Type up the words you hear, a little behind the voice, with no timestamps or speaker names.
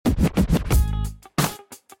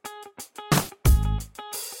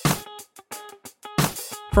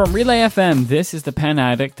From Relay FM, this is The Pen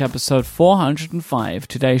Addict, episode 405.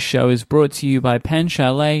 Today's show is brought to you by Pen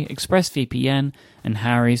Chalet, ExpressVPN, and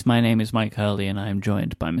Harry's. My name is Mike Hurley, and I am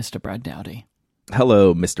joined by Mr. Brad Dowdy.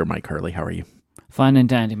 Hello, Mr. Mike Hurley. How are you? Fine and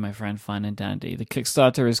dandy, my friend, fine and dandy. The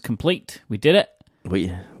Kickstarter is complete. We did it.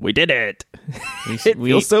 We did it. It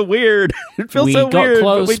feels so weird. It feels so weird. We got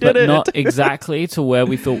close, but we did it. Not exactly to where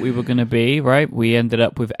we thought we were going to be, right? We ended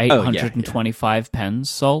up with 825 pens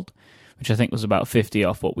sold, which I think was about 50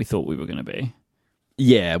 off what we thought we were going to be.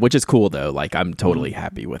 Yeah, which is cool, though. Like, I'm totally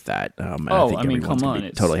happy with that. I mean, come on.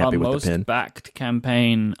 It's totally happy our with the pin. most backed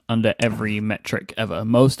campaign under every metric ever.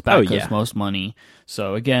 Most backers, most money.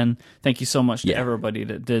 So, again, thank you so much to everybody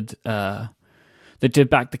that did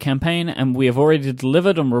back the campaign. And we have already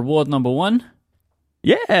delivered on reward number 1.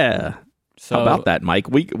 Yeah. So, how about that, Mike?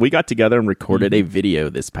 We got together and recorded a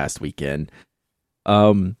video this past weekend.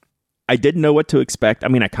 I didn't know what to expect. I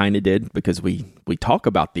mean, I kind of did because we talk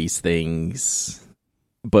about these things,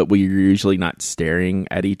 but we're usually not staring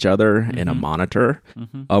at each other in a monitor,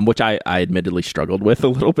 which I admittedly struggled with a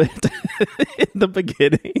little bit in the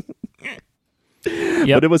beginning.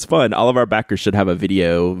 But it was fun. All of our backers should have a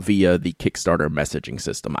video via the Kickstarter messaging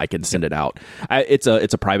system. I can send it out. It's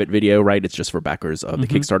a private video, right? It's just for backers of the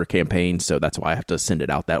Kickstarter campaign, so that's why I have to send it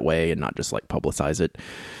out that way and not just like publicize it.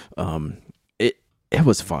 It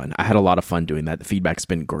was fun. I had a lot of fun doing that. The feedback's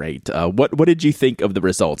been great. What did you think of the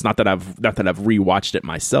results? Not that I've rewatched it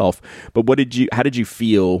myself, but how did you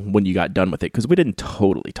feel when you got done with it? Because we didn't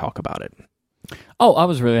totally talk about it. Oh, I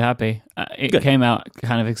was really happy. It Good. came out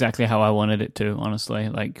kind of exactly how I wanted it to, honestly.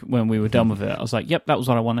 Like, when we were done with it, I was like, yep, that was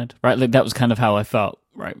what I wanted, right? Like, that was kind of how I felt,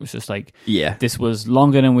 right? It was just like, this was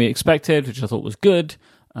longer than we expected, which I thought was good.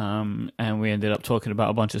 And we ended up talking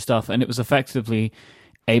about a bunch of stuff, and it was effectively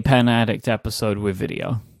a Pen Addict episode with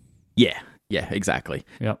video. Yeah, exactly.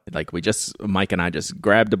 Yep. Like, Mike and I just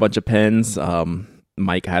grabbed a bunch of pens.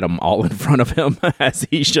 Mike had them all in front of him as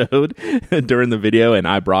he showed during the video, and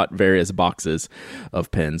I brought various boxes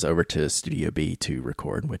of pens over to Studio B to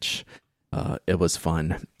record, which it was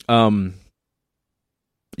fun. It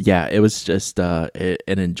was just an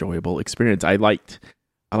enjoyable experience. I like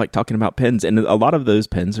talking about pens, and a lot of those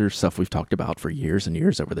pens are stuff we've talked about for years and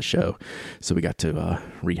years over the show. So we got to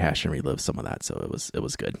rehash and relive some of that. So it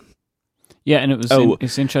was good. Yeah, and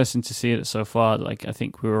it's interesting to see it so far. Like, I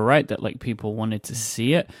think we were right that like people wanted to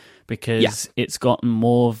see it because it's gotten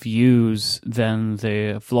more views than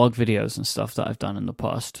the vlog videos and stuff that I've done in the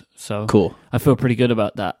past. So cool. I feel pretty good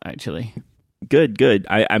about that, actually. Good.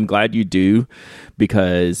 I'm glad you do,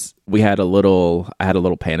 because I had a little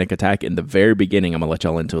panic attack in the very beginning. I'm gonna let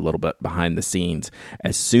y'all into a little bit behind the scenes.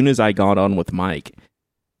 As soon as I got on with Mike,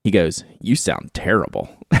 he goes, "You sound terrible."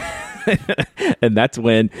 And that's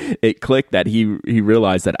when it clicked that he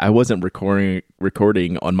realized that I wasn't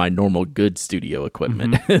recording on my normal good studio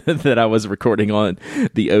equipment, that I was recording on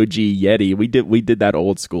the OG Yeti. We did that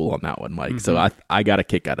old school on that one, Mike. So I got a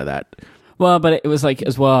kick out of that. Well, but it was like,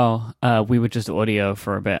 as well, we were just audio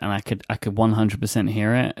for a bit, and I could 100%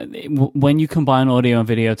 hear it. When you combine audio and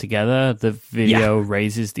video together, the video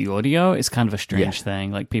raises the audio. It's kind of a strange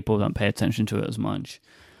thing. Like, people don't pay attention to it as much.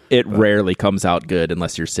 It rarely comes out good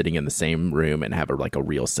unless you're sitting in the same room and have a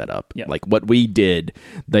real setup. Yep. Like what we did,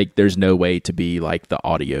 like, there's no way to be like the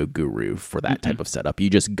audio guru for that type of setup. You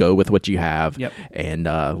just go with what you have and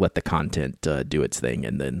let the content do its thing,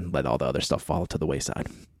 and then let all the other stuff fall to the wayside.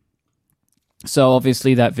 So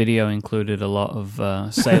obviously that video included a lot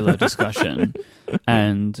of Sailor discussion,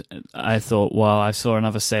 and I thought, well, I saw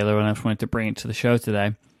another Sailor and I just wanted to bring it to the show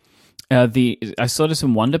today. I saw this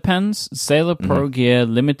in Wonder Pens, Sailor Pro Gear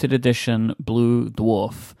Limited Edition Blue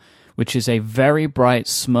Dwarf, which is a very bright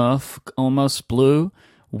Smurf, almost blue,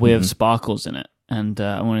 with sparkles in it. And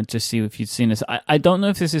I wanted to see if you'd seen this. I don't know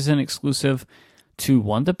if this is an exclusive to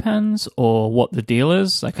Wonder Pens or what the deal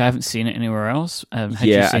is. Like, I haven't seen it anywhere else. Had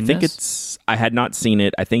you seen I think this? I had not seen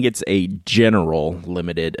it. I think it's a general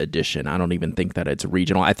limited edition. I don't even think that it's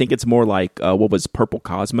regional. I think it's more like what was Purple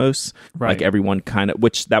Cosmos, right? Like, everyone kind of,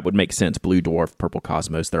 which that would make sense. Blue Dwarf, Purple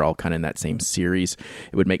Cosmos, they're all kind of in that same series.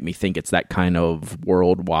 It would make me think it's that kind of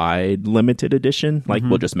worldwide limited edition. Like,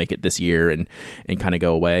 we'll just make it this year and kind of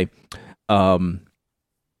go away.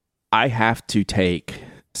 I have to take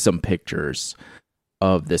some pictures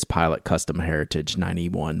of this Pilot Custom Heritage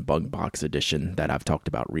 91 Bug Box Edition that I've talked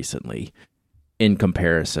about recently in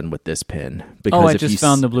comparison with this pen. Because I just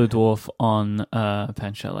found the Blue Dwarf on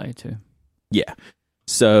Pen Chalet too. Yeah.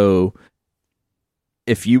 So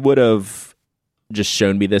if you would have just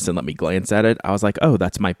shown me this and let me glance at it, I was like, oh,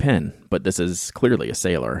 that's my pen. But this is clearly a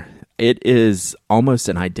Sailor. It is almost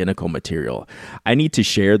an identical material. I need to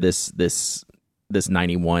share this this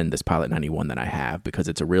Pilot 91 that I have, because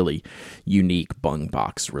it's a really unique bung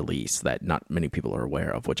box release that not many people are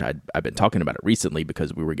aware of, which I've been talking about it recently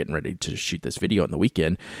because we were getting ready to shoot this video on the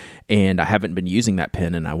weekend, and I haven't been using that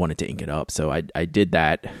pen and I wanted to ink it up. So I did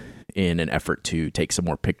that in an effort to take some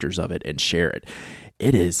more pictures of it and share it.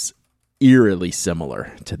 It is eerily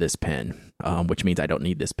similar to this pen, which means I don't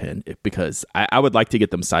need this pen, because I would like to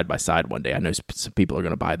get them side by side one day. I know some people are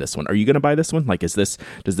going to buy this one. Are you going to buy this one? Like, does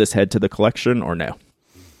this head to the collection or no?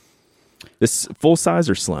 This full size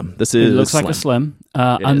or slim? It looks slim. like a slim.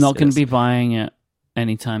 I'm not going to be buying it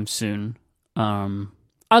anytime soon.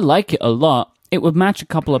 I like it a lot. It would match a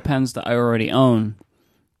couple of pens that I already own,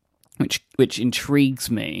 which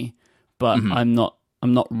intrigues me, but I'm not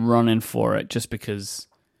running for it just because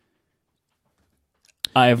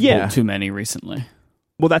I have bought too many recently.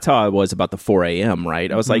 Well, that's how I was about the 4 a.m.,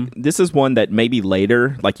 right? I was like, this is one that maybe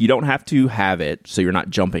later, like, you don't have to have it, so you're not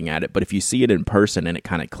jumping at it. But if you see it in person and it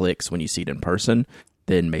kind of clicks when you see it in person,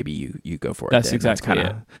 then maybe you go for it. That's exactly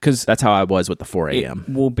it. Because that's how I was with the 4 a.m.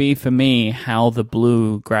 It will be, for me, how the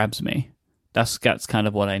blue grabs me. That's kind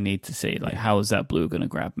of what I need to see. Like, how is that blue going to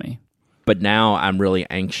grab me? But now I'm really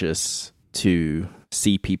anxious to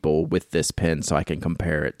see people with this pen so I can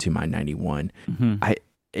compare it to my 91.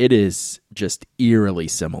 It is just eerily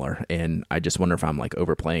similar, and I just wonder if I'm like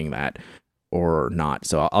overplaying that or not.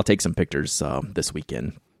 So I'll take some pictures this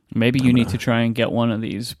weekend. Maybe you need to try and get one of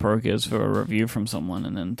these Pro Gears for a review from someone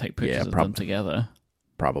and then take pictures of them together.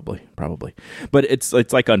 Probably. But it's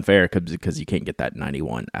like unfair because you can't get that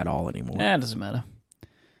 91 at all anymore. Yeah, it doesn't matter.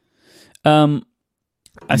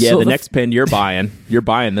 The next pen you're buying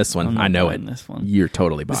this one. I know it. This one. You're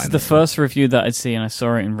totally buying this. Is the first review that I'd see, and I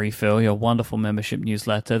saw it in Refill, your wonderful membership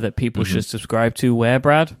newsletter that people should subscribe to. Where,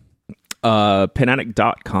 Brad?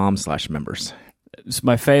 Penaddict.com/members. It's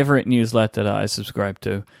my favorite newsletter that I subscribe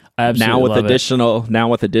to. I absolutely now with love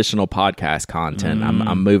additional podcast content,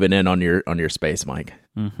 I'm moving in on your space, Mike.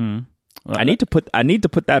 Well, I need to put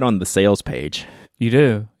that on the sales page. You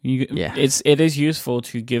do. It is useful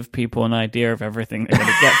to give people an idea of everything they're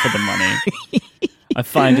going to get for the money. I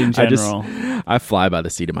find in general. I fly by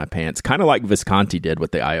the seat of my pants. Kind of like Visconti did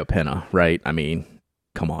with the Iopenna, right? I mean,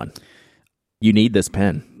 come on. You need this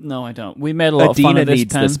pen. No, I don't. We made a lot of fun of this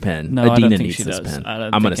pen. This pen. No, Adina I don't think needs she this does. pen.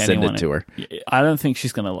 I'm going to send it to her. I don't think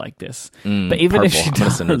she's going to like this. But even if she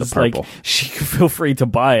does, send her the purple. like, she can feel free to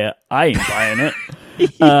buy it. I ain't buying it.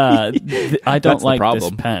 I don't like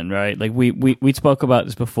this pen, right? Like we spoke about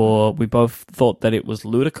this before. We both thought that it was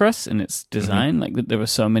ludicrous in its design. Like there were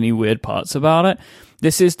so many weird parts about it.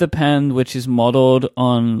 This is the pen which is modeled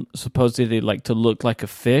on supposedly like to look like a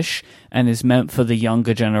fish and is meant for the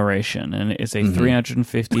younger generation. And it is a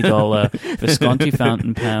 $350 Visconti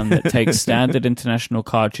fountain pen that takes standard international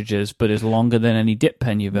cartridges, but is longer than any dip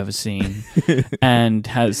pen you've ever seen, and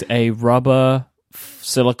has a rubber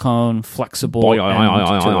silicone flexible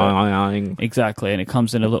end to it. Exactly, and it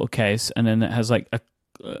comes in a little case, and then it has like a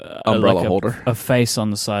umbrella holder, a face on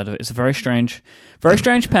the side of it. It's a very strange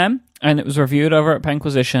pen, and it was reviewed over at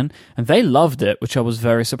Penquisition, and they loved it, which I was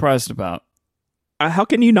very surprised about. How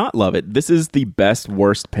can you not love it? This is the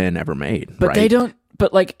worst pen ever made. But right? they don't.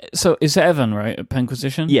 But like, so is Evan right at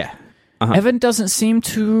Penquisition? Yeah, Evan doesn't seem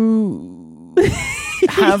to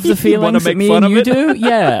have the feelings that me and you do.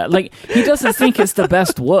 Yeah, like he doesn't think it's the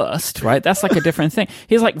worst, right? That's like a different thing.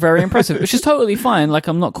 He's like very impressive, which is totally fine. Like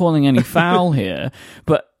I'm not calling any foul here,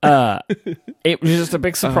 but it was just a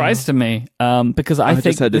big surprise to me because I think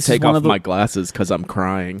just had to take off my glasses because I'm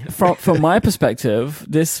crying. From my perspective,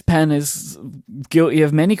 this pen is guilty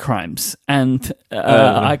of many crimes, and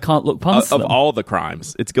I can't look past them. Of all the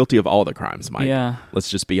crimes, it's guilty of all the crimes, Mike. Yeah, let's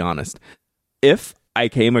just be honest. If I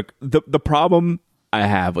the problem I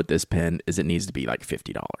have with this pen is it needs to be like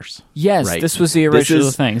 $50. Yes, right? This was the original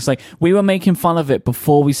thing. It's like we were making fun of it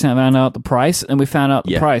before we found out the price, and we found out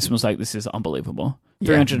the price and was like, this is unbelievable.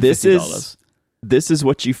 $350. This is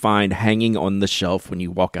what you find hanging on the shelf when you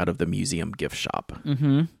walk out of the museum gift shop.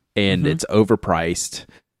 And it's overpriced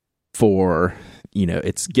for,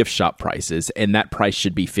 it's gift shop prices, and that price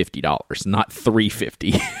should be $50, not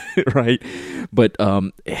 $350, right? But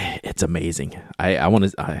it's amazing. I'm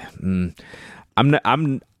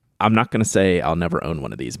not going to say I'll never own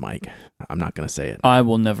one of these, Mike. I'm not going to say it. I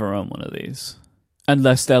will never own one of these.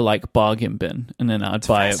 Unless they're like bargain bin, and then I'd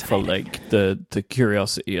buy it for like the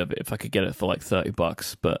curiosity of it if I could get it for like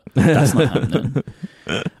 $30, but that's not happening.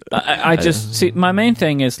 I just see my main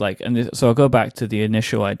thing is like, so I'll go back to the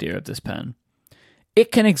initial idea of this pen.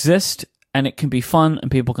 It can exist and it can be fun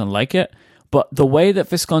and people can like it, but the way that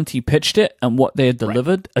Visconti pitched it and what they had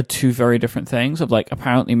delivered are two very different things. Of like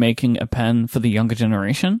apparently making a pen for the younger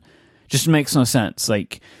generation. Just makes no sense.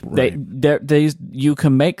 Like Right. you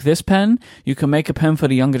can make this pen, you can make a pen for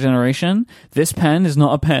the younger generation. This pen is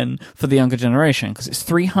not a pen for the younger generation because it's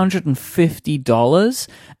 $350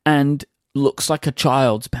 and looks like a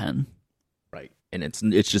child's pen. Right. And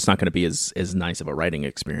it's just not going to be as nice of a writing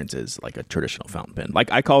experience as like a traditional fountain pen.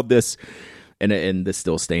 Like I called this, and this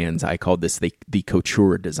still stands, I called this the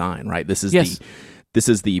couture design, right? This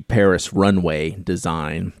is the Paris runway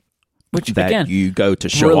design. Which, that again, you go to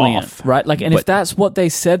show brilliant, off. right? Like, and if that's what they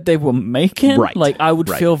said they were making, Right, like, I would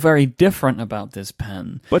right. feel very different about this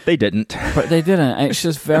pen. But they didn't. But they didn't. And it's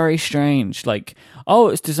just very strange. Like, oh,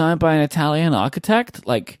 it's designed by an Italian architect?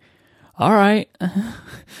 Like, all right.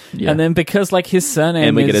 Yeah. And then because, like, his surname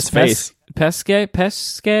And we is get his face. Pesce?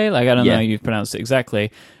 Like, I don't know Yeah. how you pronounce it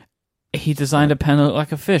exactly. He designed a pen that looked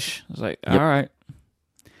like a fish. I was like, all right,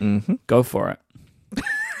 go for it.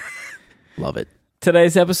 Love it.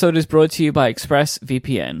 Today's episode is brought to you by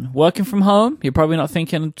ExpressVPN. Working from home, you're probably not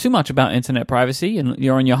thinking too much about internet privacy, and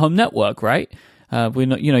you're on your home network, right?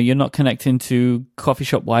 You're not connecting to coffee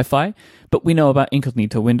shop Wi-Fi, but we know about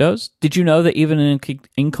incognito windows. Did you know that even in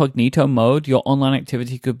incognito mode, your online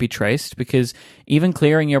activity could be traced? Because even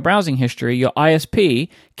clearing your browsing history, your ISP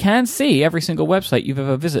can see every single website you've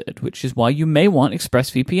ever visited, which is why you may want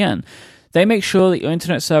ExpressVPN. They make sure that your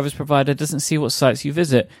internet service provider doesn't see what sites you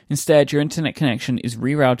visit. Instead, your internet connection is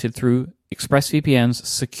rerouted through ExpressVPN's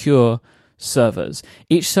secure servers.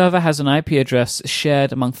 Each server has an IP address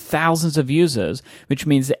shared among thousands of users, which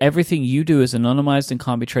means that everything you do is anonymized and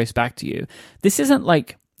can't be traced back to you. This isn't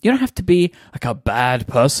like, you don't have to be like a bad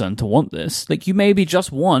person to want this. Like, you maybe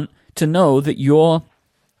just want to know that your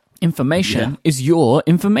information is your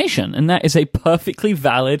information, and that is a perfectly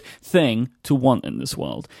valid thing to want in this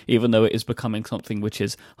world, even though it is becoming something which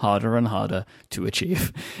is harder and harder to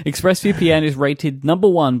achieve. ExpressVPN is rated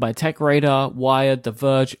 #1 by TechRadar, Wired, The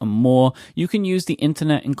Verge, and more. You can use the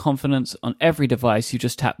internet in confidence on every device. You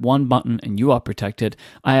just tap one button and you are protected.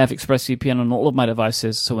 I have ExpressVPN on all of my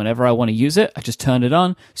devices, so whenever I want to use it, I just turn it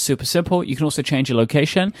on. Super simple. You can also change your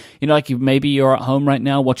location. You know, like maybe you're at home right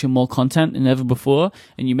now watching more content than ever before,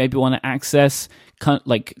 and you maybe want to access web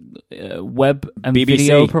and BBC.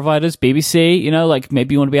 video providers, BBC, you know, like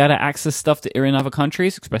maybe you want to be able to access stuff that are in other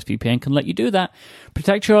countries. ExpressVPN can let you do that.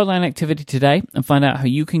 Protect your online activity today and find out how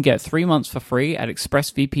you can get 3 months for free at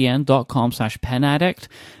expressvpn.com/penaddict.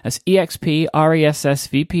 That's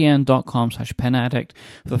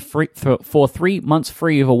expressvpn.com/penaddict for 3 months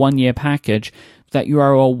free of a 1-year package. That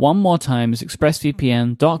URL one more time is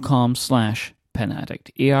expressvpn.com/penaddict.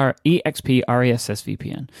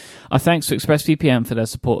 EXPRESSVPN. Our thanks to ExpressVPN for their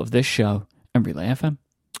support of this show and Relay FM.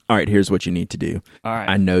 All right, here's what you need to do. All right.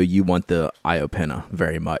 I know you want the IOPenna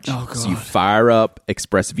very much. Oh, God. So you fire up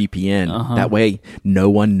ExpressVPN. That way, no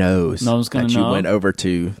one knows No one's gonna that you know. went over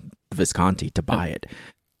to Visconti to buy it.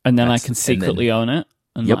 And then I can secretly own it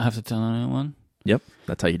and Yep. not have to tell anyone. Yep,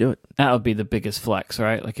 that's how you do it. That would be the biggest flex,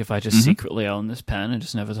 right? Like if I just secretly own this pen and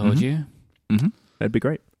just never told you. Mm-hmm. That'd be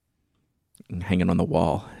great. Hanging on the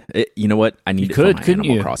wall. You know what? I need You it could, for my couldn't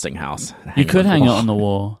Animal you? Crossing house. You could hang it wall. on the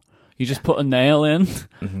wall. You just put a nail in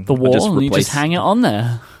the I'll wall just and you just hang it on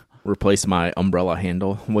there. Replace my umbrella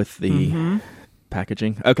handle with the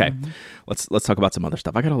packaging. Okay, let's talk about some other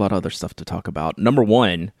stuff. I got a lot of other stuff to talk about. Number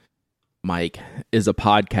one, Mike, is a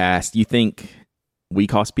podcast. You think we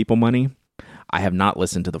cost people money? I have not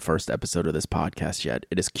listened to the first episode of this podcast yet.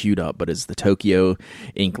 It is queued up, but it's the Tokyo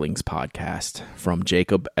Inklings podcast from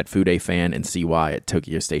Jacob at Food A Fan and CY at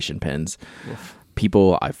Tokyo Station Pens.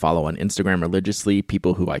 People I follow on Instagram religiously,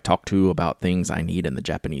 people who I talk to about things I need in the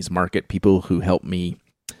Japanese market, people who help me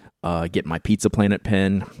get my Pizza Planet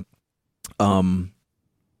pen.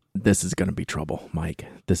 This is going to be trouble, Mike.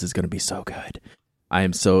 This is going to be so good. I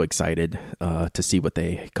am so excited to see what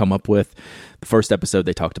they come up with. The first episode,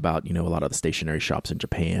 they talked about, a lot of the stationery shops in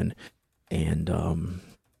Japan and,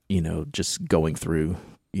 just going through,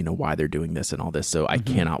 why they're doing this and all this. So I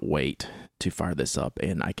cannot wait to fire this up,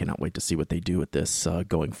 and I cannot wait to see what they do with this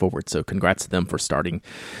going forward. So congrats to them for starting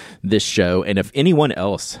this show. And if anyone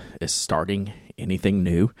else is starting anything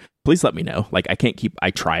new, please let me know. Like I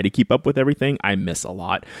try to keep up with everything. I miss a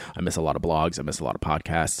lot. I miss a lot of blogs. I miss a lot of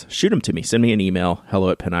podcasts. Shoot them to me. Send me an email,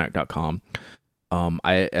 hello@penaddict.com.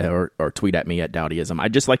 Or tweet at me at Dowdyism.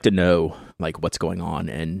 I'd just like to know like what's going on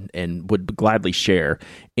and would gladly share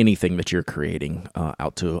anything that you're creating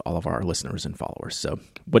out to all of our listeners and followers. So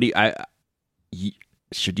what do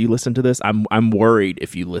should you listen to this? I'm worried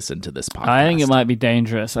if you listen to this podcast. I think it might be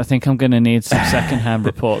dangerous. I think I'm going to need some secondhand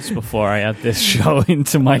reports before I add this show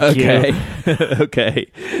into my queue.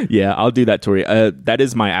 Okay. Yeah, I'll do that, Tori. That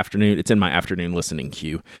is my afternoon. It's in my afternoon listening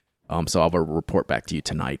queue. So I will report back to you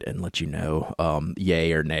tonight and let you know,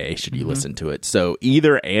 yay or nay, should you listen to it. So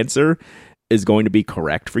either answer is going to be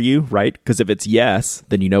correct for you, right? Because if it's yes,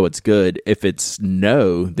 then you know it's good. If it's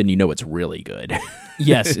no, then you know it's really good.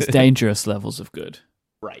 Yes, it's dangerous levels of good.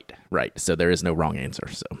 Right. So there is no wrong answer.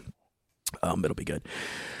 So it'll be good.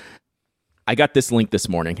 I got this link this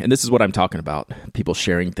morning, and this is what I'm talking about. People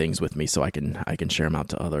sharing things with me so I can share them out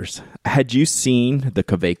to others. Had you seen the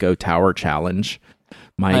Kaweco Tower Challenge?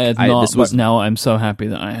 Mike, I had not, but now I'm so happy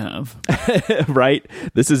that I have. Right?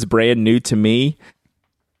 This is brand new to me.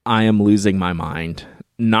 I am losing my mind.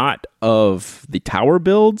 Not of the tower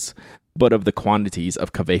builds, but of the quantities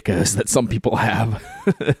of Kawecos that some people have.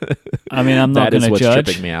 I mean, I'm not going to judge.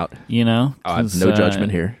 Tripping me out. You know? No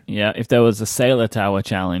judgment here. Yeah, if there was a Sailor Tower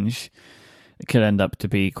Challenge, it could end up to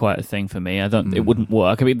be quite a thing for me. It wouldn't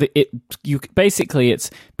work. I mean,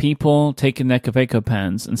 it's people taking their Kaweco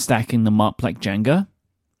pens and stacking them up like Jenga.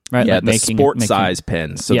 Right? Yeah, like the sport size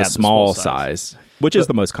pens. So the small size, which is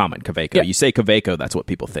the most common Kaweco. Yeah. You say Kaweco, that's what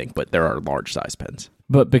people think, but there are large size pens.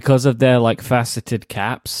 But because of their like faceted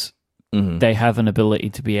caps, they have an ability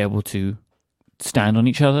to be able to stand on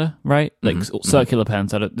each other, right? Like circular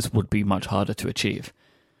pens, this would be much harder to achieve.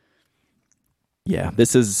 Yeah,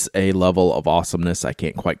 this is a level of awesomeness I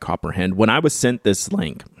can't quite comprehend. When I was sent this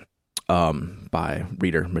link by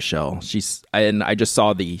reader Michelle, I just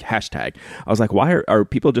saw the hashtag. I was like, why are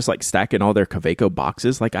people just like stacking all their Kaweco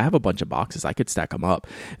boxes? Like, I have a bunch of boxes, I could stack them up.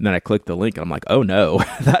 And then I clicked the link and I'm like, oh no,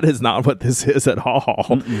 that is not what this is at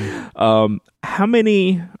all. How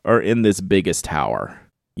many are in this biggest tower?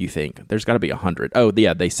 You think there's got to be 100? Oh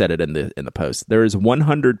yeah, they said it in the post. There is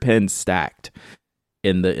 100 pins stacked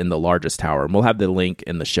in the largest tower, and we'll have the link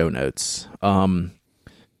in the show notes.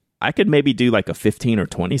 I could maybe do like a 15 or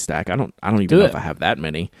 20 stack. I don't even know if I have that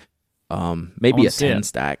many. Maybe a 10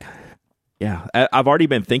 stack. Yeah, I've already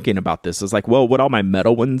been thinking about this. It's like, well, would all my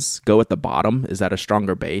metal ones go at the bottom? Is that a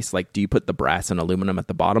stronger base? Like, do you put the brass and aluminum at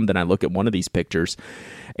the bottom? Then I look at one of these pictures,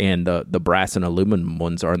 and the brass and aluminum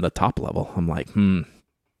ones are in the top level. I'm like,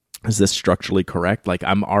 is this structurally correct? Like,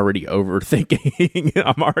 I'm already overthinking.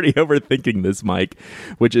 I'm already overthinking this, Mike,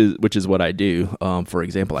 which is what I do. For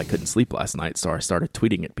example, I couldn't sleep last night, so I started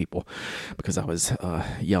tweeting at people because I was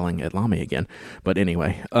yelling at Lamy again. But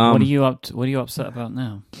anyway, what are you upset about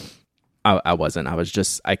now? I wasn't.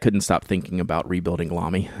 I couldn't stop thinking about rebuilding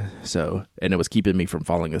Lamy. So, and it was keeping me from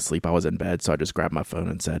falling asleep. I was in bed, so I just grabbed my phone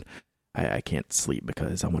and said, I can't sleep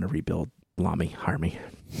because I want to rebuild Lamy. Hire me.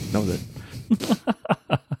 That was it.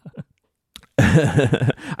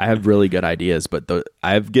 I have really good ideas, but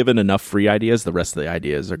I've given enough free ideas. The rest of the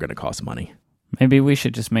ideas are going to cost money. Maybe we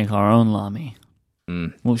should just make our own Lamy.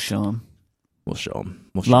 We'll show them.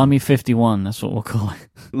 Lamy 51, that's what we'll call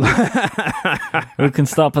it. Who can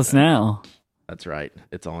stop us now? That's right.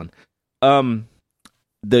 It's on.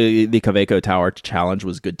 The Kaweco Tower Challenge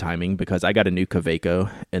was good timing because I got a new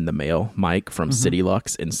Kaweco in the mail, Mike, from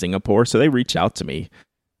CityLux in Singapore. So they reached out to me,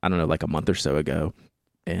 I don't know, like a month or so ago.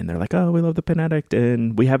 And they're like, oh, we love the Pen Addict,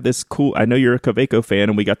 and we have this cool, I know you're a Kaweco fan,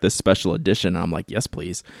 and we got this special edition. And I'm like, yes,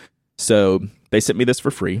 please. So they sent me this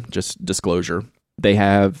for free, just disclosure. They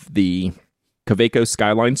have the Kaweco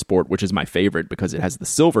Skyline Sport, which is my favorite because it has the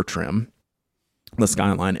silver trim, the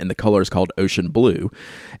Skyline, and the color is called Ocean Blue.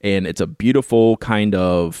 And it's a beautiful kind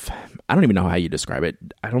of, I don't even know how you describe it.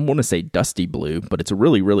 I don't want to say dusty blue, but it's a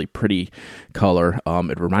really, really pretty color.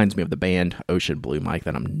 It reminds me of the band Ocean Blue, Mike,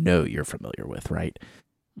 that I know you're familiar with, right?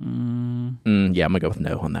 Yeah, I'm gonna go with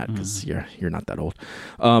no on that because you're not that old.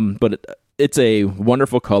 But it's a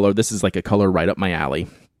wonderful color. This is like a color right up my alley,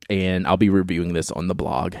 and I'll be reviewing this on the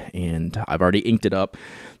blog. And I've already inked it up.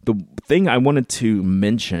 The thing I wanted to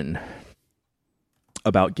mention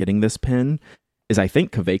about getting this pen is I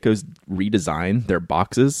think Kaweco's redesigned their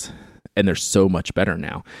boxes, and they're so much better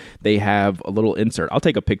now. They have a little insert. I'll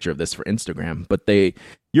take a picture of this for Instagram, but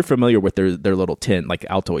you're familiar with their little tin, like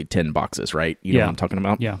Altoid tin boxes, right? You know what I'm talking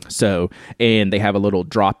about? Yeah. So, and they have a little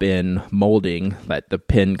drop-in molding that the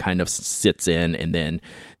pen kind of sits in, and then,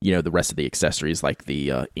 the rest of the accessories like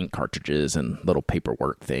the ink cartridges and little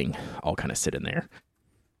paperwork thing all kind of sit in there.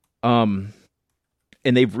 And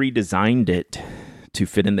they've redesigned it to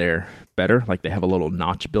fit in there better. Like they have a little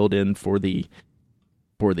notch built in for the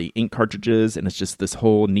ink cartridges, and it's just this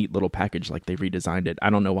whole neat little package. Like they redesigned it. I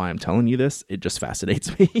don't know why I'm telling you this. It just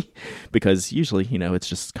fascinates me because usually, it's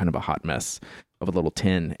just kind of a hot mess of a little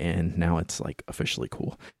tin, and now it's like officially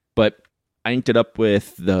cool. But I inked it up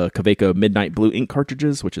with the Kaweco Midnight Blue ink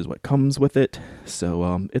cartridges, which is what comes with it.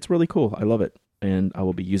 So it's really cool. I love it, and I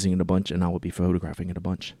will be using it a bunch, and I will be photographing it a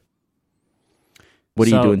bunch. What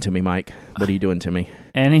are you doing to me, Mike? What are you doing to me?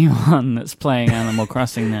 Anyone that's playing Animal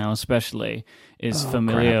Crossing now, especially, is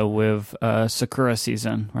familiar with Sakura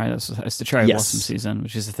season, right? It's the cherry blossom season,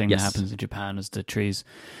 which is the thing that happens in Japan as the trees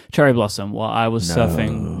cherry blossom. While I was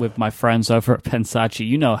surfing with my friends over at Pensachi,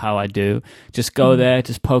 you know how I do. Just go there,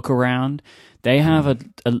 just poke around. They have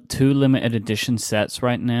two limited edition sets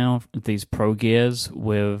right now, these Pro Gears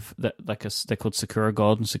with they're called Sakura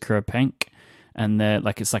Gold and Sakura Pink, and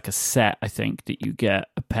it's like a set, I think, that you get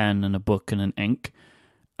a pen and a book and an ink.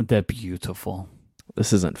 They're beautiful.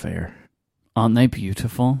 This isn't fair. Aren't they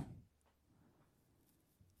beautiful?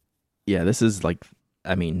 Yeah, this is like,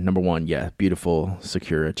 I mean, number one, beautiful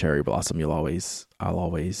Sakura cherry blossom. I'll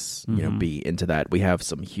always, be into that. We have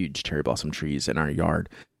some huge cherry blossom trees in our yard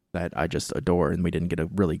that I just adore, and we didn't get a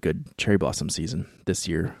really good cherry blossom season this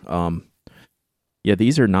year.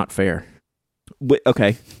 These are not fair.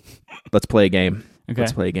 Okay, let's play a game. Okay.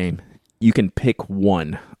 Let's play a game. You can pick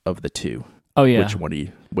one of the two. Oh yeah.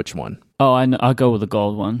 Which one? Oh, I'll go with the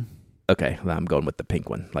gold one. Okay, I'm going with the pink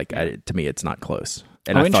one. To me, it's not close.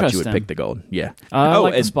 And I thought you would pick the gold. Yeah. I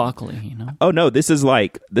like the sparkly, you know. Oh no, this is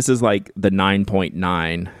like the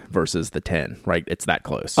 9.9 versus the 10, right? It's that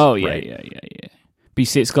close. Oh yeah, right? yeah. But you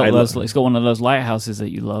see, it's got one of those lighthouses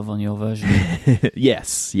that you love on your version.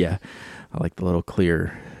 Yes, yeah. I like the little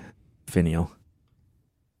clear finial.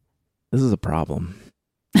 This is a problem.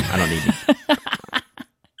 I don't need.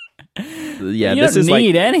 Yeah, you don't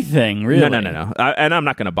need anything, really. No. And I'm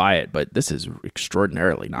not going to buy it, but this is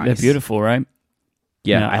extraordinarily nice. They're beautiful, right?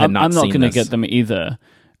 Yeah, I had not. I'm not going to get them either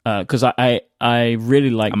because I really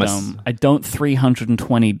like them. I don't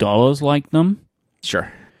 $320 like them.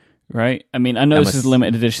 Sure. Right. I mean, I know this is a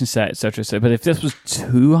limited edition set, etc. So, but if this was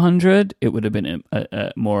 $200, it would have been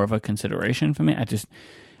a more of a consideration for me. I just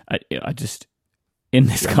in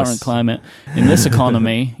this current climate, in this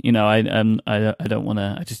economy, you know, I don't want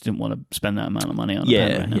to. I just didn't want to spend that amount of money on.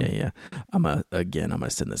 Yeah. I'm gonna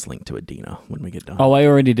send this link to Adina when we get done. Oh, I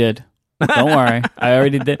already did. Don't worry, I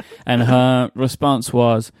already did. And her response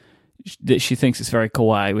was that she thinks it's very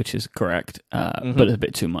kawaii, which is correct, but a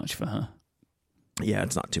bit too much for her. Yeah,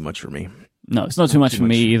 it's not too much for me. No, it's not too much for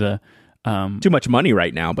me either. Too much money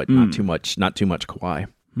right now, but not too much kawaii.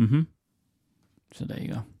 Mm-hmm. So there you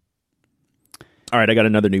go. All right, I got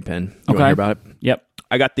another new pen. You want to hear about it? Yep.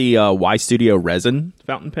 I got the Y Studio resin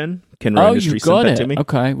fountain pen. Kenra Industries sent that to me.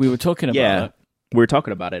 Okay, we were talking about it. We were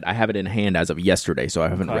talking about it. I have it in hand as of yesterday, so I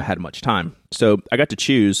haven't had much time. So I got to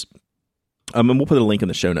choose. And we'll put a link in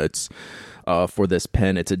the show notes for this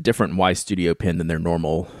pen. It's a different Y Studio pen than their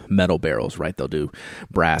normal metal barrels, right? They'll do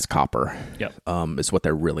brass, copper. Yep. Is what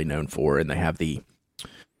they're really known for, and they have the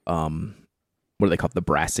what do they call it? The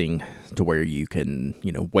brassing to where you can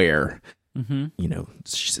wear. Mm-hmm.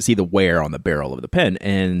 See the wear on the barrel of the pen,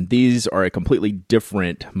 and these are a completely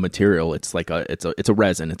different material. It's like it's a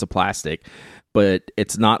resin, it's a plastic, but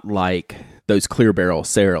it's not like those clear barrel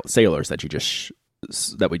sailors that we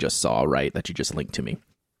just saw, right? That you just linked to me.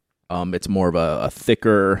 It's more of a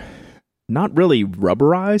thicker, not really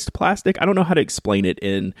rubberized plastic. I don't know how to explain it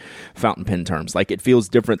in fountain pen terms. Like, it feels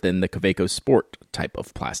different than the Kaweco Sport type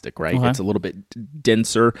of plastic, right? Okay. It's a little bit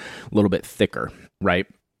denser, a little bit thicker, right?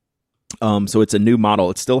 So it's a new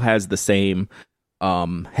model. It still has the same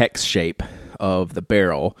hex shape of the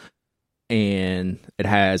barrel, and it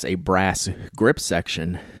has a brass grip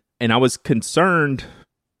section. And I was concerned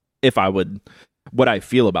what I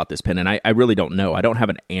feel about this pen, and I really don't know. I don't have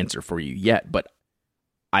an answer for you yet, but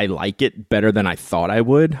I like it better than I thought I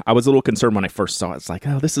would. I was a little concerned when I first saw it. It's like,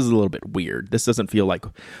 oh, this is a little bit weird. This doesn't feel like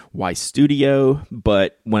Y Studio,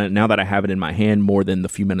 but now that I have it in my hand more than the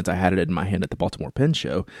few minutes I had it in my hand at the Baltimore Pen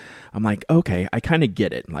Show, I'm like, okay, I kind of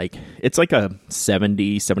get it. Like, it's like a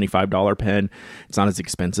 $70, $75 pen. It's not as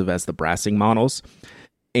expensive as the brassing models,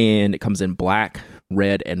 and it comes in black,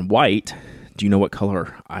 red, and white. Do you know what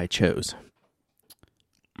color I chose?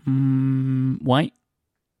 White.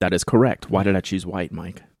 That is correct. Why did I choose white,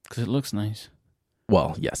 Mike? Because it looks nice.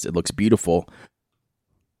 Well, yes, it looks beautiful.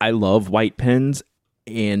 I love white pens,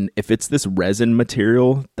 and if it's this resin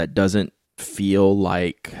material that doesn't feel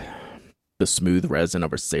like the smooth resin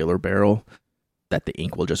of a sailor barrel that the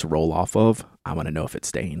ink will just roll off of, I want to know if it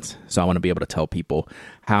stains. So I want to be able to tell people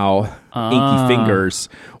how inky fingers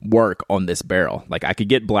work on this barrel. Like, I could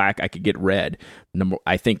get black, I could get red.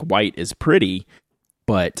 I think white is pretty,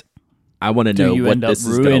 but I want to know what this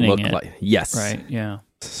is going to look like. Yes. Right, yeah.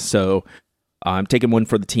 So I'm taking one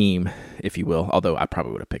for the team, if you will, although I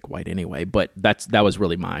probably would have picked white anyway, but that was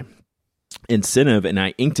really my incentive, and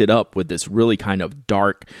I inked it up with this really kind of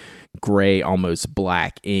dark gray, almost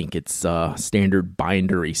black ink. It's standard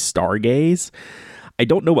bindery Stargaze. I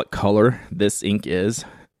don't know what color this ink is.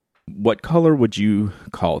 What color would you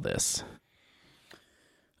call this?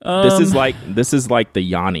 This is like the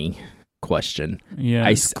Yanni question.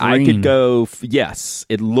 Yeah, I could go. Yes,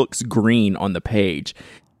 it looks green on the page.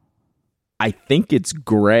 I think it's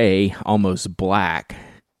gray, almost black,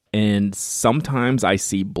 and sometimes I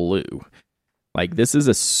see blue. Like, this is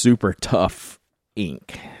a super tough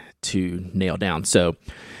ink to nail down. So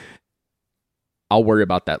I'll worry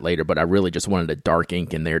about that later, but I really just wanted a dark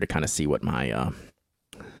ink in there to kind of see what my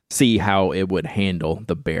see how it would handle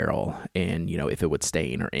the barrel and, if it would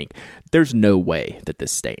stain or ink. There's no way that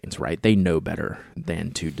this stains, right? They know better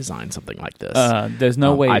than to design something like this. There's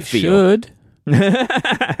no way it should.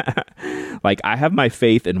 Like, I have my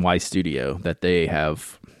faith in Y Studio that they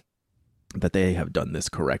have done this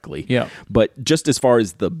correctly. Yeah. But just as far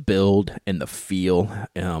as the build and the feel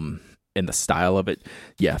and the style of it,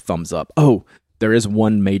 yeah, thumbs up. Oh, there is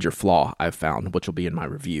one major flaw I've found, which will be in my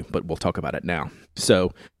review, but we'll talk about it now.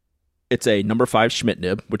 So it's a number 5 Schmidt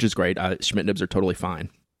nib, which is great. Schmidt nibs are totally fine.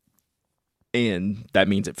 And that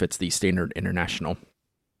means it fits the standard international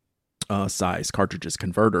size cartridges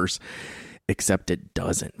converters, except it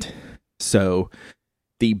doesn't. So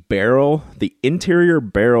the interior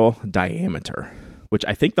barrel diameter, which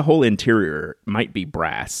I think the whole interior might be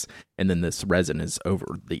brass, and then this resin is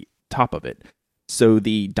over the top of it. So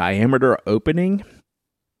the diameter opening,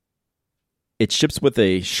 it ships with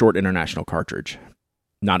a short international cartridge,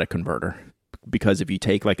 not a converter. Because if you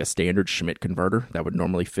take like a standard Schmidt converter that would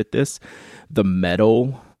normally fit this, the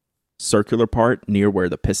metal circular part near where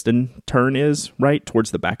the piston turn is, right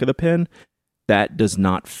towards the back of the pen, that does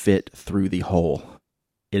not fit through the hole.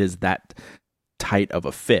 It is that tight of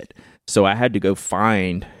a fit. So I had to go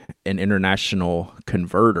find an international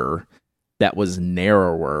converter that was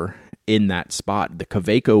narrower in that spot. The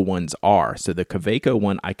Kaweco ones are. So the Kaweco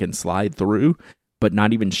one I can slide through, but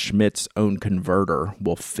not even Schmidt's own converter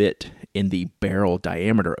will fit in the barrel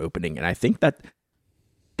diameter opening. And I think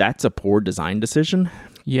that's a poor design decision.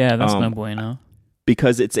 Yeah, that's no bueno.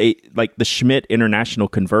 Because it's like the Schmidt international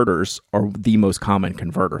converters are the most common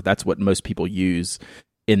converter. That's what most people use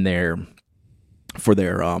for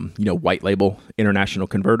their white label international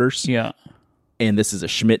converters. Yeah. And this is a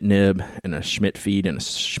Schmidt nib and a Schmidt feed and a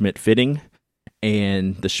Schmidt fitting,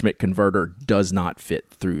 and the Schmidt converter does not fit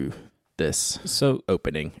through this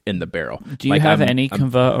opening in the barrel. Do you have any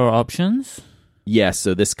converter options? Yes,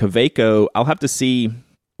 so this Kaweco, I'll have to see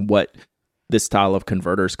what this style of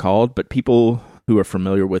converter is called, but people who are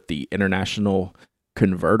familiar with the international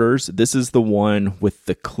converters, this is the one with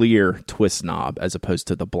the clear twist knob as opposed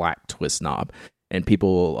to the black twist knob. And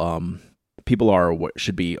people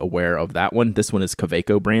should be aware of that one. This one is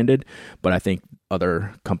Kaweco branded, but I think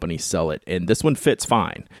other companies sell it. And this one fits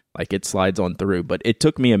fine. Like, it slides on through, but it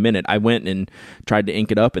took me a minute. I went and tried to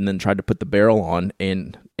ink it up and then tried to put the barrel on,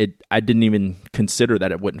 and I didn't even consider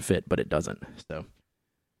that it wouldn't fit, but it doesn't. So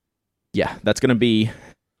yeah, that's going to be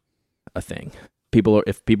a thing.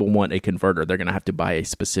 If people want a converter, they're going to have to buy a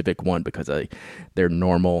specific one because their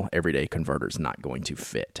normal everyday converter is not going to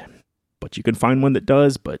fit. But you can find one that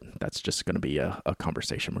does, but that's just going to be a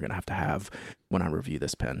conversation we're going to have when I review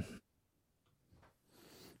this pen.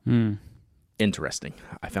 Interesting.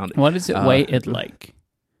 I found it. What is it weighted like?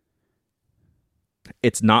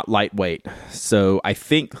 It's not lightweight. So I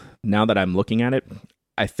think, now that I'm looking at it,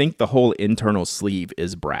 I think the whole internal sleeve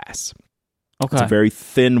is brass. Okay. It's a very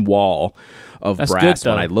thin wall of That's brass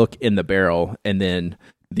good, when I look in the barrel, and then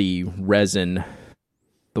the resin,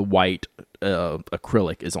 the white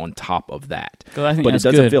acrylic is on top of that. Well, I think but that's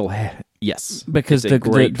it doesn't good. feel yes, because it's a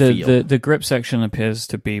great feel. the grip section appears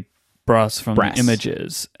to be brass from the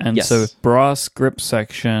images, and Yes. so brass grip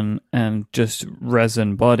section and just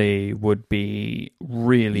resin body would be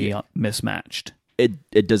really mismatched.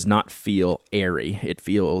 It does not feel airy. It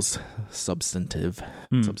feels substantive.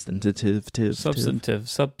 Substantive.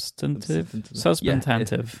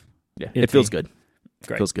 Yeah, it feels good.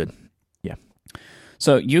 Great. Feels good. Yeah.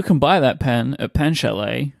 So you can buy that pen at Pen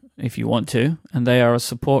Chalet if you want to, and they are a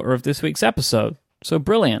supporter of this week's episode. So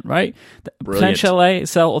brilliant, right? Brilliant. Pen Chalet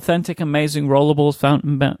sell authentic, amazing rollables,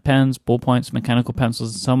 fountain pens, ballpoints, mechanical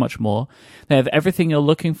pencils, and so much more. They have everything you're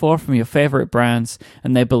looking for from your favorite brands,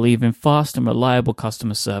 and they believe in fast and reliable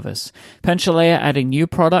customer service. Pen Chalet are adding new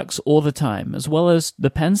products all the time. As well as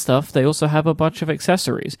the pen stuff, they also have a bunch of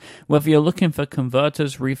accessories. Whether you're looking for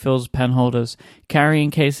converters, refills, pen holders,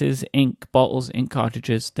 carrying cases, ink bottles, ink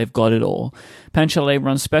cartridges, they've got it all. Pen Chalet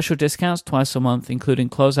runs special discounts twice a month,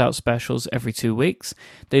 including closeout specials every 2 weeks.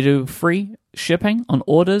 They do free shipping on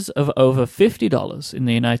orders of over $50 in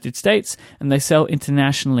the United States, and they sell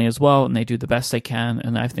internationally as well, and they do the best they can,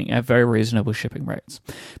 and I think at very reasonable shipping rates.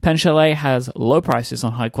 Pen Chalet has low prices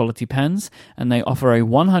on high-quality pens, and they offer a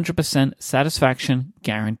 100% satisfaction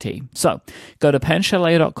guarantee. So, go to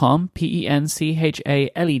penchalet.com,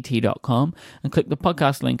 penchalet.com, and click the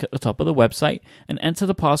podcast link at the top of the website, and enter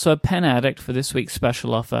the password PENADDICT for this week's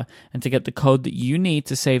special offer, and to get the code that you need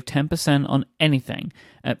to save 10% on anything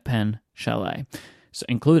at Pen Chalet, so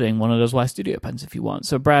including one of those Y Studio pens if you want.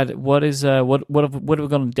 So, Brad, what have we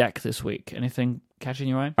got on deck this week? Anything catching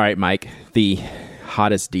your eye? All right, Mike. The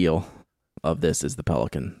hottest deal of this is the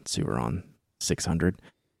Pelikan Suron 600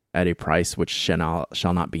 at a price which shall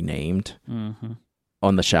not be named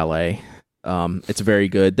on the Chalet. It's very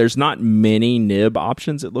good. There's not many nib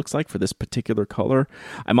options, it looks like, for this particular color.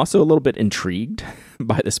 I'm also a little bit intrigued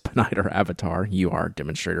by this Pineider Avatar UR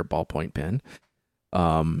demonstrator ballpoint pen.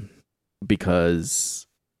 Because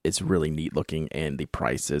it's really neat looking and the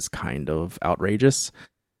price is kind of outrageous.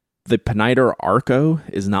 The Pineider Arco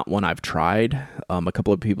is not one I've tried. A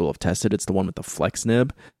couple of people have tested. It's the one with the flex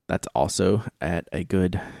nib. That's also at a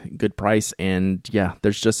good price. And yeah,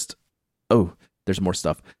 there's more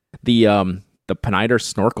stuff. The Pineider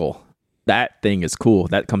Snorkel, that thing is cool.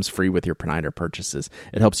 That comes free with your Pineider purchases.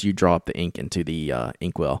 It helps you draw up the ink into the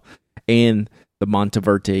inkwell. And the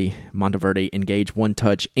Monteverde Engage One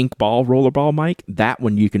Touch ink ball rollerball, Mike. That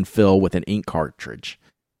one you can fill with an ink cartridge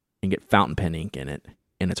and get fountain pen ink in it,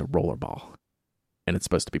 and it's a rollerball, and it's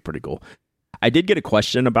supposed to be pretty cool. I did get a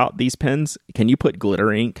question about these pens. Can you put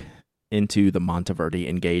glitter ink into the Monteverde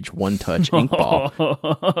Engage One Touch ink ball?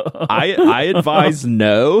 I advise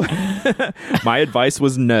no. My advice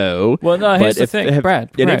was no. Well, no, here's the thing,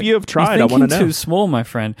 Brad. If you have tried, I want to know. Too small, my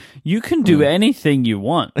friend. You can do anything you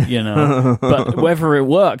want, but whether it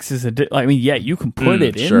works is you can put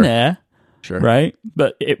it in there. Sure. Right?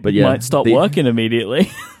 But it might stop working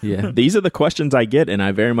immediately. Yeah. These are the questions I get, and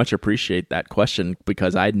I very much appreciate that question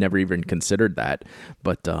because I'd never even considered that.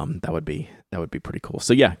 But that would be pretty cool.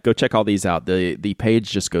 So yeah, go check all these out. The page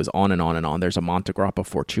just goes on and on and on. There's a Montegrappa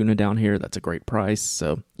Fortuna down here. That's a great price.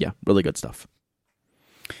 So yeah, really good stuff.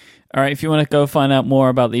 All right, if you want to go find out more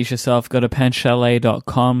about these yourself, go to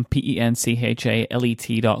penchalet.com,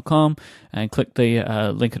 penchalet.com, and click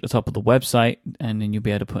the link at the top of the website, and then you'll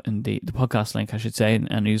be able to put in the podcast link, I should say,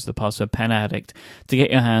 and use the password PENADDICT to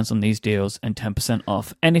get your hands on these deals and 10%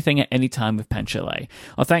 off anything at any time with Pen Chalet.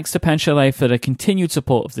 Our thanks to Pen Chalet for the continued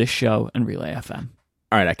support of this show and Relay FM.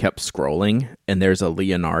 All right, I kept scrolling, and there's a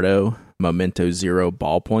Leonardo Momento Zero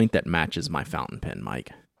ballpoint that matches my fountain pen,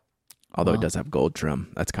 Mike. Although it does have gold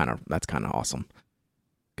trim. That's kind of awesome.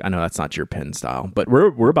 I know that's not your pen style, but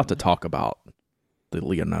we're about to talk about the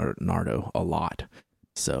Leonardo a lot.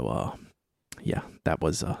 So yeah,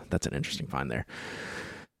 that's an interesting find there.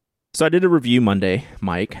 So I did a review Monday,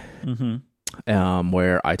 Mike,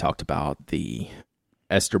 where I talked about the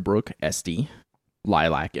Esterbrook SD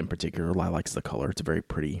lilac in particular. Lilac's the color. It's a very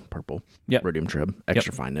pretty purple. Rhodium trib,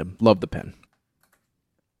 extra fine nib. Love the pen.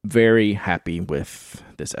 Very happy with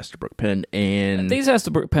this Esterbrook pen, and these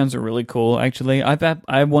Esterbrook pens are really cool. Actually,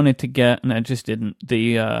 I wanted to get, and I just didn't,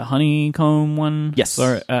 the honeycomb one. Yes,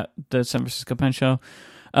 at the San Francisco Pen Show.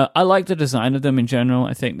 I like the design of them in general.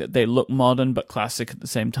 I think that they look modern but classic at the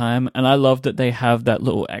same time, and I love that they have that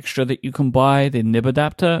little extra that you can buy, the nib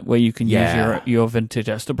adapter, where you can use your vintage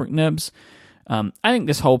Esterbrook nibs. I think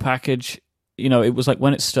this whole package, it was like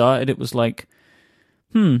when it started, it was like,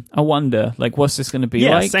 I wonder, like, what's this going to be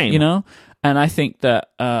like? Same. And I think that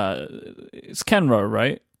it's Kenro,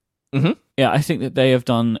 right? Mm-hmm. Yeah, I think that they have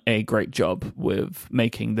done a great job with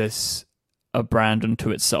making this a brand unto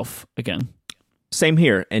itself again. Same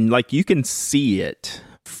here. And, like, you can see it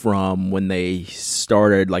from when they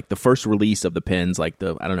started, like, the first release of the pens, like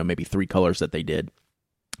maybe 3 colors that they did.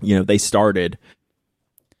 They started,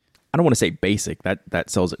 I don't want to say basic, that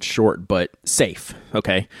sells it short, but safe,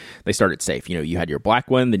 okay? They started safe. You had your black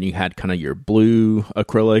one, then you had kind of your blue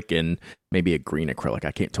acrylic and maybe a green acrylic.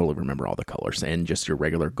 I can't totally remember all the colors, and just your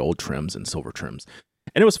regular gold trims and silver trims.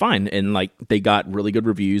 And it was fine, and like they got really good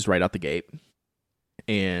reviews right out the gate.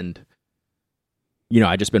 And,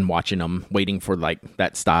 I just been watching them, waiting for like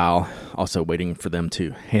that style, also waiting for them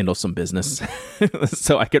to handle some business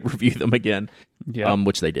so I could review them again,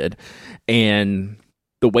 which they did. And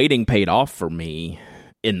the waiting paid off for me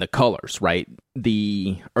in the colors, right?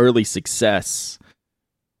 The early success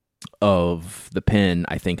of the pen,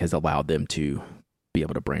 I think, has allowed them to be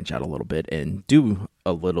able to branch out a little bit and do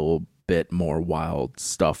a little bit more wild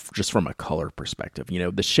stuff just from a color perspective.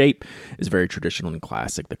 The shape is very traditional and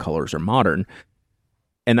classic. The colors are modern.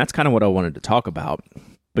 And that's kind of what I wanted to talk about.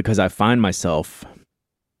 because I find myself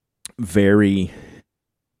very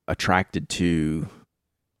attracted to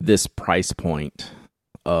this price point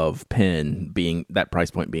of pen being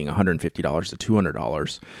 $150 to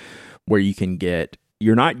 $200, where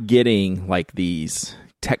you're not getting like these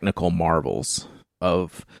technical marvels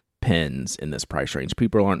of pens in this price range.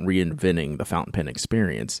 People aren't reinventing the fountain pen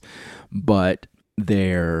experience, but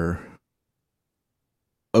they're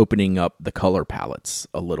opening up the color palettes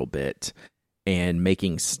a little bit and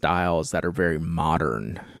making styles that are very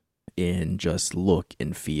modern in just look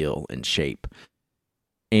and feel and shape.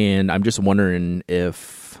 And I'm just wondering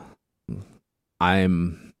if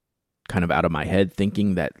I'm kind of out of my head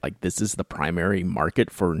thinking that like this is the primary market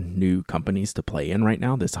for new companies to play in right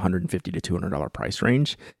now, this $150 to $200 price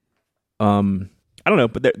range. I don't know,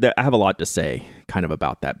 but I have a lot to say kind of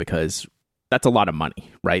about that, because that's a lot of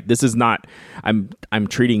money, right? This is not, I'm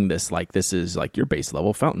treating this like this is like your base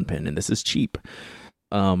level fountain pen and this is cheap.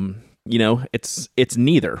 It's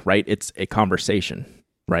neither, right? It's a conversation,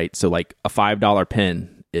 right? So like a $5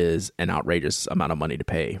 pen is an outrageous amount of money to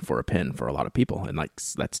pay for a pen for a lot of people, and like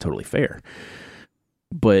that's totally fair.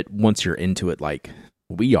 But once you're into it, like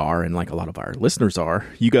we are, and like a lot of our listeners are,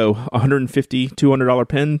 you go $150, $200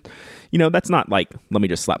 pen, that's not like, let me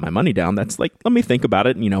just slap my money down. That's like, let me think about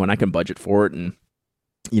it, and I can budget for it, and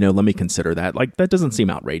let me consider that. Like, that doesn't seem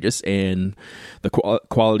outrageous, and the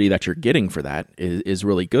quality that you're getting for that is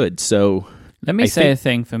really good. So let me say a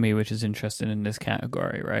thing for me which is interesting in this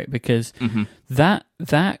category, right? Because that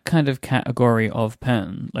kind of category of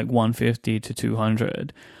pen, like 150 to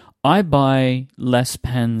 200, I buy less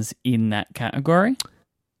pens in that category.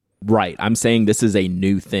 Right. I'm saying this is a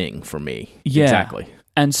new thing for me. Yeah. Exactly.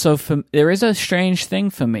 And so there is a strange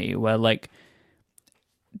thing for me where, like,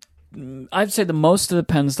 I'd say the most of the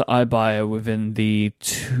pens that I buy are within the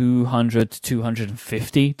 $200 to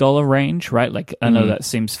 $250 range, right? Like, I know that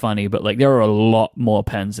seems funny, but like there are a lot more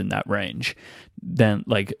pens in that range than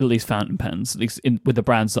like at least fountain pens, at least with the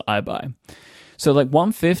brands that I buy. So like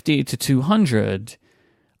 150 to 200,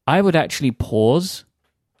 I would actually pause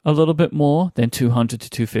a little bit more than 200 to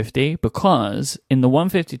 250, because in the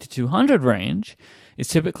 150 to 200 range, it's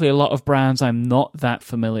typically a lot of brands I'm not that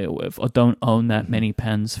familiar with or don't own that many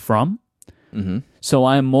pens from. Mm-hmm. So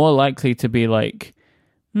I'm more likely to be like,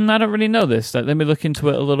 I don't really know this. Like, let me look into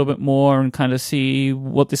it a little bit more and kind of see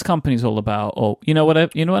what this company's all about. Or you know what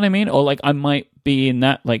I mean? Or like I might be in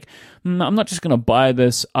that like, I'm not just gonna buy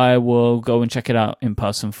this. I will go and check it out in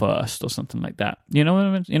person first or something like that. You know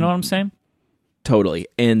what I'm saying? Totally.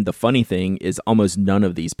 And the funny thing is almost none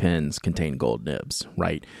of these pens contain gold nibs,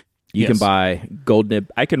 right? You can buy gold nib.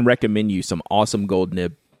 I can recommend you some awesome gold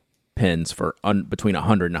nib pens for between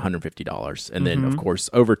 $100 and $150. And then, of course,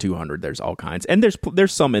 over $200, there's all kinds. And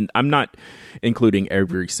there's some, and I'm not including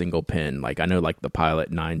every single pen. Like, I know like the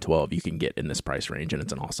Pilot 912 you can get in this price range, and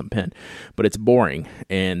it's an awesome pen. But it's boring.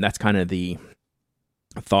 And that's kind of the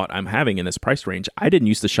thought I'm having in this price range. I didn't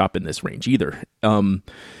used to shop in this range either.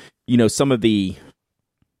 Some of the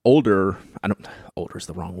older is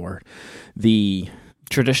the wrong word. The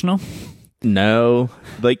traditional? No.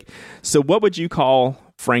 Like, so what would you call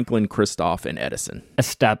Franklin, Christoph, and Edison?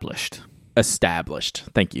 Established.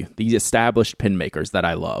 Thank you. These established pen makers that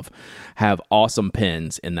I love have awesome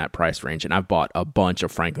pens in that price range. And I've bought a bunch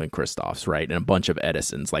of Franklin Christophs, right? And a bunch of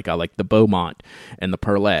Edisons. Like I like the Beaumont and the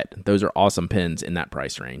Perlette. Those are awesome pens in that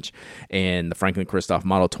price range. And the Franklin Christoph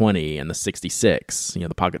Model 20 and the 66,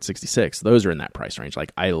 the Pocket 66, those are in that price range.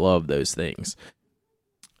 Like, I love those things.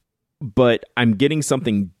 But I'm getting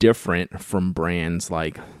something different from brands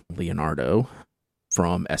like Leonardo,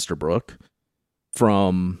 from Esterbrook,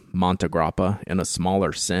 from Montegrappa in a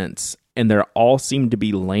smaller sense. And they all seem to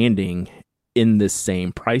be landing in this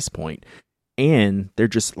same price point. And they're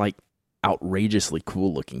just like outrageously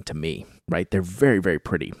cool looking to me, right? They're very, very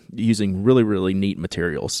pretty, using really, really neat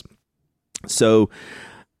materials. So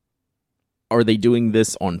are they doing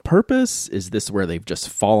this on purpose? Is this where they've just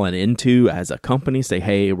fallen into as a company? Say,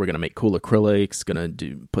 hey, we're going to make cool acrylics, going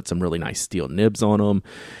to put some really nice steel nibs on them,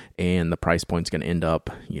 and the price point's going to end up,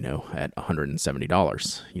 at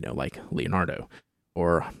 $170, like Leonardo,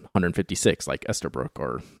 or $156 like Esterbrook,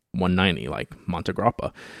 or $190 like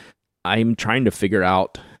Montegrappa. I'm trying to figure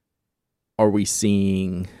out, are we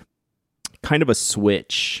seeing kind of a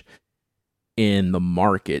switch in the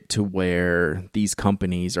market to where these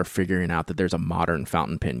companies are figuring out that there's a modern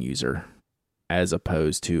fountain pen user as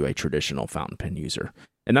opposed to a traditional fountain pen user?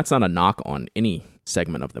 And that's not a knock on any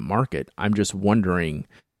segment of the market. I'm just wondering,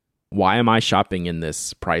 why am I shopping in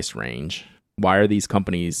this price range? Why are these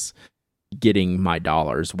companies getting my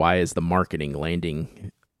dollars? Why is the marketing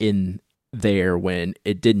landing in there when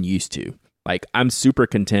it didn't used to? Like, I'm super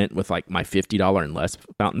content with like my $50 and less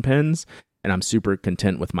fountain pens, and I'm super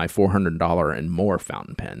content with my $400 and more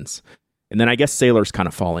fountain pens. And then I guess Sailors kind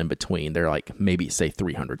of fall in between. They're like maybe say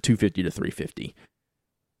 300, 250 to 350.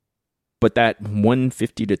 But that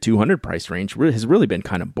 150 to 200 price range has really been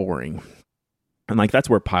kind of boring. And like that's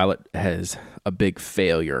where Pilot has a big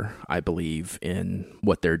failure, I believe, in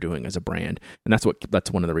what they're doing as a brand. And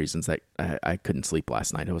that's one of the reasons that I couldn't sleep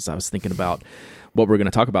last night. I was thinking about what we're going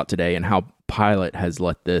to talk about today and how Pilot has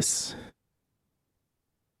let this,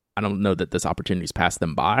 I don't know that this opportunity's passed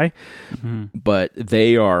them by, but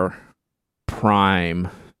they are prime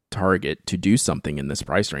target to do something in this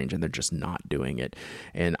price range, and they're just not doing it.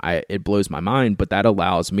 And it blows my mind, but that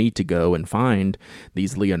allows me to go and find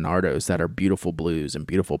these Leonardos that are beautiful blues and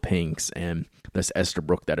beautiful pinks, and this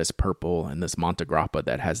Esterbrook that is purple, and this Montegrappa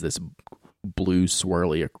that has this blue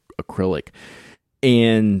swirly acrylic.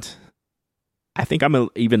 And I think I'm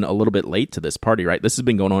even a little bit late to this party, right? This has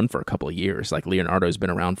been going on for a couple of years. Like Leonardo's been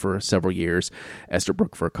around for several years,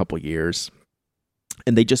 Esterbrook for a couple of years,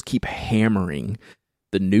 and they just keep hammering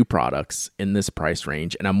the new products in this price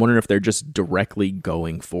range. And I'm wondering if they're just directly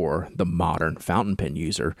going for the modern fountain pen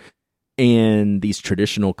user. And these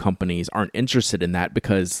traditional companies aren't interested in that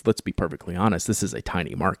because, let's be perfectly honest, this is a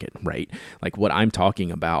tiny market, right? Like what I'm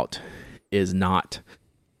talking about is not,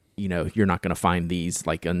 you're not going to find these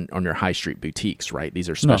like on your high street boutiques, right? These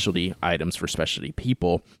are specialty items for specialty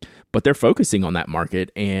people, but they're focusing on that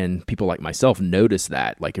market. And people like myself notice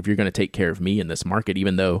that. Like if you're going to take care of me in this market,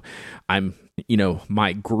 even though I'm,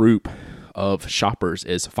 my group of shoppers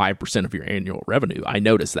is 5% of your annual revenue. I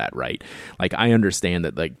notice that, right? Like I understand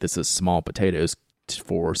that like this is small potatoes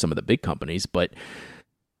for some of the big companies, but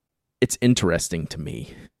it's interesting to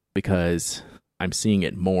me because I'm seeing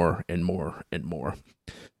it more and more and more.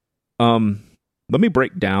 Let me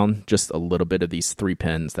break down just a little bit of these three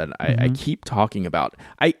pens that I keep talking about.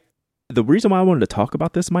 The reason why I wanted to talk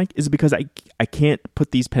about this, Mike, is because I can't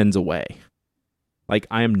put these pens away. Like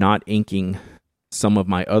I am not inking some of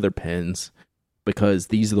my other pens because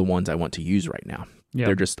these are the ones I want to use right now. Yep.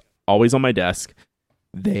 They're just always on my desk.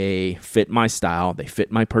 They fit my style. They fit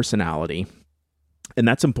my personality. And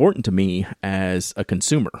that's important to me as a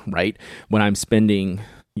consumer, right? When I'm spending,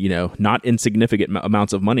 not insignificant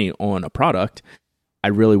amounts of money on a product, I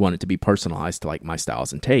really want it to be personalized to like my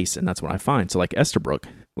styles and tastes. And that's what I find. So like Esterbrook,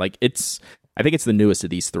 I think it's the newest of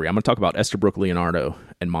these three. I'm going to talk about Esterbrook, Leonardo,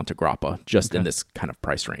 and Montegrappa just in this kind of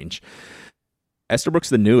price range. Esterbrook's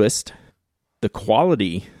the newest. The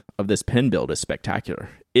quality of this pen build is spectacular.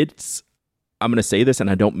 I'm going to say this, and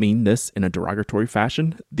I don't mean this in a derogatory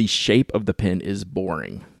fashion. The shape of the pen is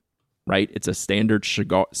boring, right? It's a standard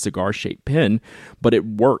cigar-shaped pen, but it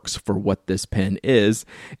works for what this pen is,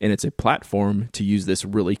 and it's a platform to use this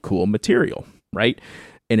really cool material, right?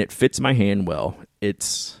 And it fits my hand well.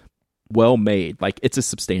 It's well made. Like it's a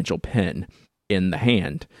substantial pen in the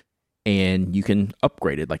hand, and you can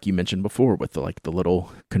upgrade it like you mentioned before with the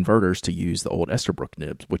little converters to use the old Esterbrook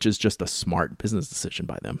nibs, which is just a smart business decision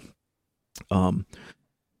by them.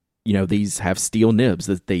 These have steel nibs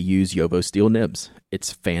that they use Jowo steel nibs.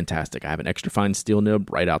 It's fantastic. I have an extra fine steel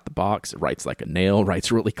nib right out the box. It writes like a nail,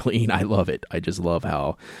 writes really clean. I love it. I just love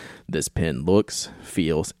how this pen looks,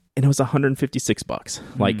 feels, and it was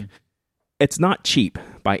 $156. Like it's not cheap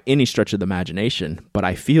by any stretch of the imagination, but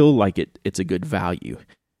I feel like it's a good value.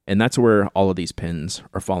 And that's where all of these pens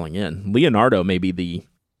are falling in. Leonardo may be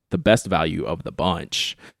the best value of the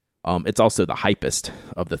bunch. It's also the hypest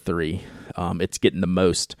of the three. It's getting the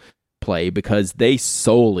most play because they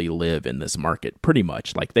solely live in this market pretty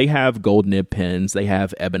much. Like they have gold nib pens, they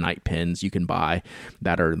have ebonite pens you can buy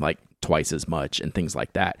that are like twice as much and things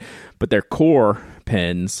like that. But their core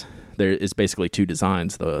pens, there is basically two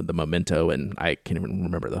designs, the Memento, and I can't even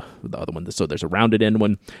remember the other one. So there's a rounded end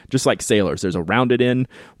one, just like Sailors. There's a rounded end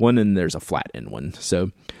one and there's a flat end one.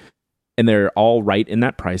 So, and they're all right in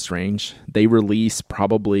that price range. They release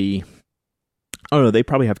probably, I don't know, they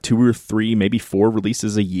probably have 2 or 3, maybe 4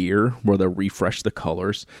 releases a year where they'll refresh the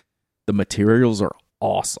colors. The materials are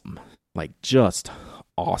awesome, like just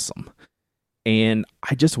awesome. And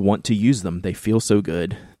I just want to use them. They feel so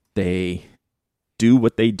good. They do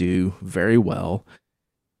what they do very well.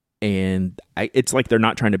 And it's like they're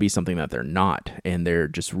not trying to be something that they're not. And they're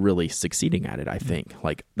just really succeeding at it, I think.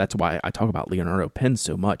 Like, that's why I talk about Leonardo pens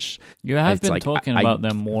so much. You have been talking about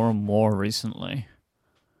them more and more recently.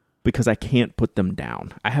 Because I can't put them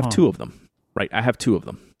down. I have 2 of them, right? I have 2 of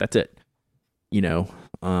them. That's it.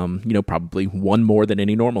 Probably one more than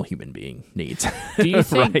any normal human being needs. Do you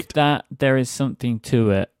think that there is something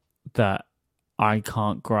to it that I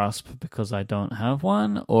can't grasp because I don't have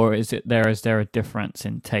one, or is there a difference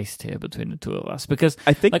in taste here between the two of us? Because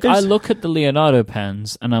I think I look at the Leonardo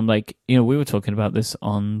pens and I'm like, we were talking about this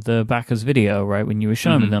on the Backers video, right? When you were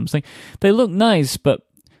showing me them, it's like they look nice, but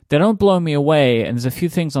they don't blow me away. And there's a few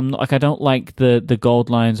things I'm not like. I don't like the gold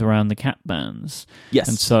lines around the cap bands. Yes,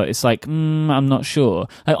 and so it's like I'm not sure.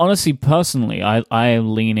 I honestly, personally, I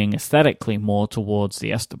am leaning aesthetically more towards the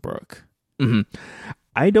Esterbrook. Mm-hmm.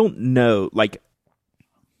 I don't know,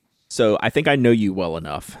 so I think I know you well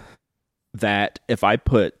enough that if I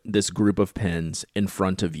put this group of pens in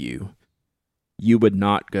front of you, you would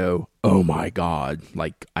not go, "Oh my God,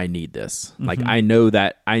 I need this." Mm-hmm. I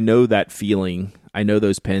know that feeling. I know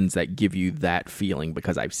those pens that give you that feeling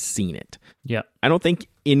because I've seen it. Yeah. I don't think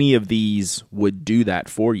any of these would do that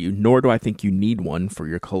for you, nor do I think you need one for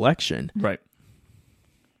your collection. Right.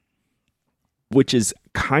 Which is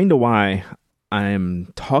kind of why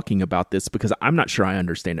I'm talking about this, because I'm not sure I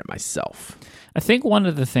understand it myself. I think one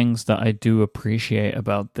of the things that I do appreciate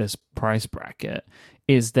about this price bracket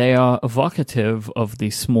is they are evocative of the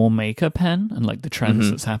small maker pen and the trends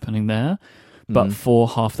that's happening there, but for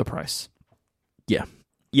half the price. Yeah.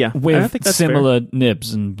 Yeah. With I think that's similar fair.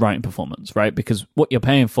 nibs and writing performance, right? Because what you're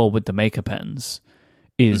paying for with the maker pens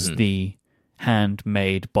is the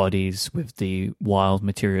handmade bodies with the wild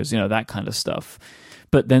materials, that kind of stuff.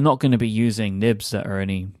 But they're not going to be using nibs that are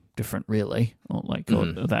any different, really, or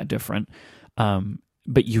that different.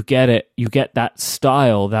 But you get it. You get that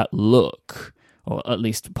style, that look, or at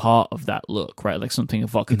least part of that look, right? Like something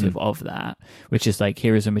evocative of that, which is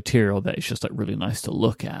here is a material that is just really nice to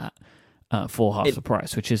look at for half the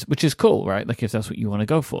price, which is cool, right? If that's what you want to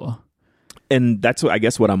go for. And that's what I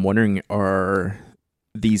guess what I'm wondering, are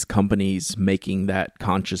these companies making that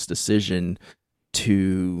conscious decision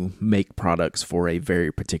to make products for a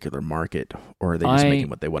very particular market, or are they just making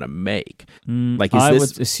what they want to make?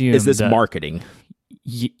 Is this marketing?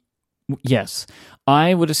 Yes.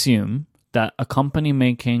 I would assume that a company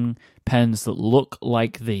making pens that look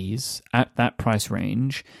like these at that price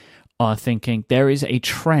range are thinking there is a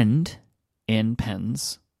trend in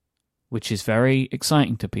pens, which is very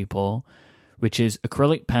exciting to people, which is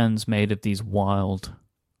acrylic pens made of these wild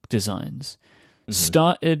designs.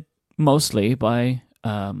 Started mostly by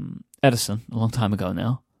Edison a long time ago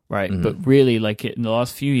now, right? But really, in the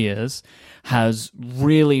last few years, has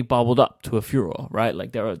really bubbled up to a furor, right?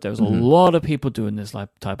 There's a lot of people doing this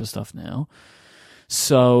type of stuff now.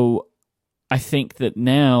 So I think that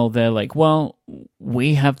now they're well,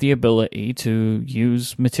 we have the ability to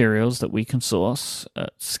use materials that we can source,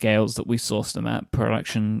 scales that we source them at,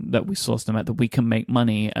 production that we source them at, that we can make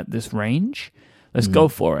money at this range. Let's go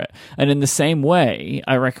for it. And in the same way,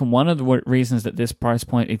 I reckon one of the reasons that this price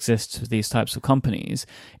point exists for these types of companies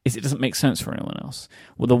is it doesn't make sense for anyone else.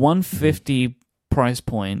 Well, the 150 price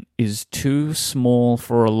point is too small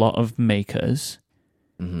for a lot of makers,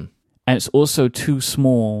 and it's also too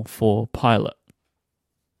small for Pilot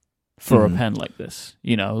for a pen like this,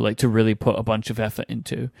 to really put a bunch of effort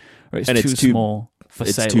into. Or it's too small for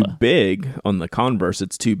Sailor. It's too big on the converse.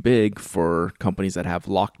 It's too big for companies that have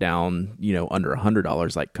lockdown, under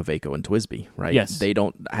 $100 like Kaweco and Twisby, right? Yes. They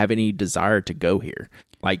don't have any desire to go here.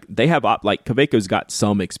 They have, Kaweco's got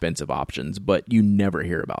some expensive options, but you never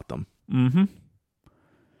hear about them. Mm-hmm.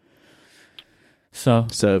 So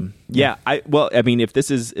yeah, if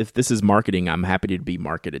this is marketing, I'm happy to be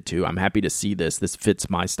marketed to. I'm happy to see this. This fits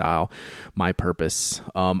my style, my purpose.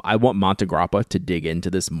 I want Montegrappa to dig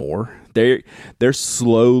into this more. They're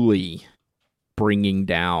slowly bringing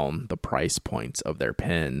down the price points of their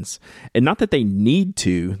pens, and not that they need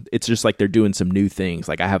to. It's just they're doing some new things.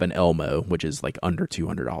 I have an Elmo, which is under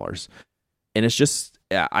 $200, and it's just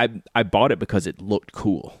I bought it because it looked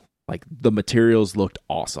cool. The materials looked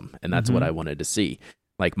awesome, and that's what I wanted to see.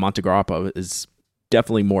 Montegrappa is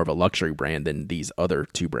definitely more of a luxury brand than these other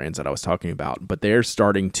two brands that I was talking about, but they're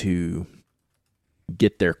starting to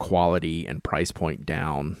get their quality and price point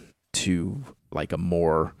down to a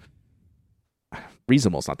more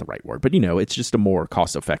reasonable is not the right word, but it's just a more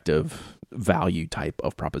cost-effective value type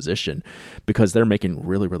of proposition, because they're making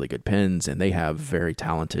really, really good pens, and they have very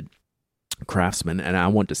talented craftsmen, and I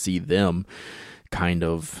want to see them kind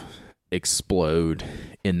of explode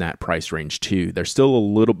in that price range too. They're still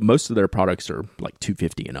most of their products are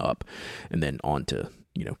 $250 and up, and then on to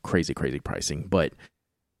crazy pricing, but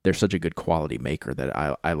they're such a good quality maker that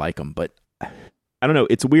I like them. But I don't know,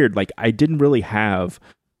 it's weird. I didn't really have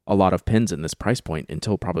a lot of pens in this price point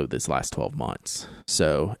until probably this last 12 months,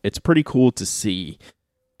 so it's pretty cool to see.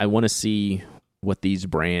 I want to see what these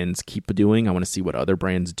brands keep doing. I want to see what other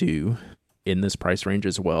brands do in this price range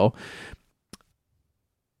as well.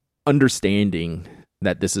 understanding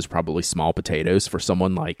that this is probably small potatoes for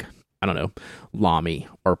someone like, I don't know, Lamy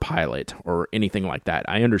or Pilot or anything like that.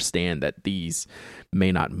 I understand that these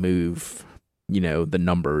may not move, the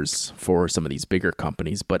numbers for some of these bigger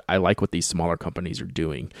companies, but I like what these smaller companies are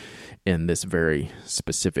doing in this very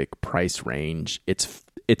specific price range.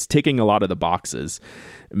 It's ticking a lot of the boxes.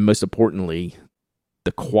 Most importantly,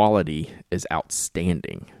 the quality is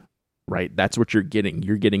outstanding, right? That's what you're getting.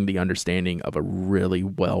 You're getting the understanding of a really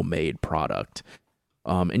well-made product.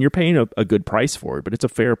 And you're paying a good price for it, but it's a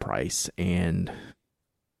fair price, and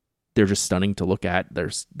they're just stunning to look at.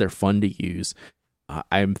 They're fun to use.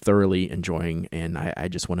 I'm thoroughly enjoying, and I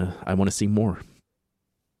just want to see more.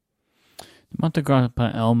 Monte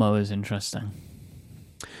Grappa Elmo is interesting.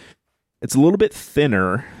 It's a little bit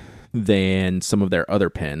thinner than some of their other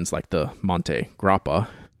pens, like the Monte Grappa.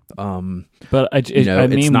 But I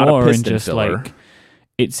mean more in just filler. Like,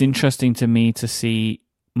 it's interesting to me to see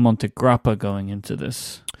Monte Grappa going into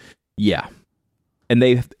this. Yeah. And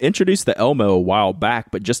they introduced the Elmo a while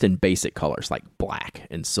back, but just in basic colors, like black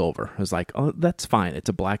and silver. I was like, oh, that's fine. It's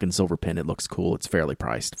a black and silver pen. It looks cool. It's fairly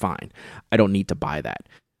priced. Fine. I don't need to buy that.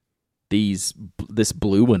 This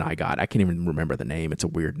blue one I got, I can't even remember the name. It's a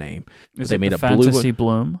weird name. Is it made the Fantasy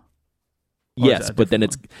Bloom? Yes, but then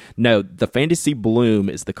the Fantasy Bloom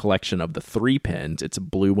is the collection of the 3 pens. It's a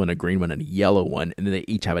blue one, a green one, and a yellow one, and then they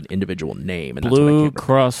each have an individual name. And Blue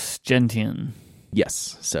Cross Gentian.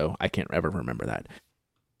 Yes, so I can't ever remember that.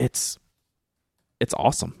 It's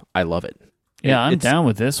awesome. I love it. Yeah, I'm down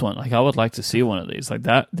with this one. Like, I would like to see one of these. Like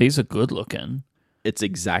that. These are good looking. It's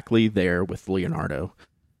exactly there with Leonardo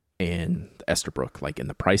and Esterbrook, like in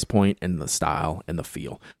the price point and the style and the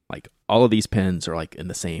feel. Like, all of these pens are like in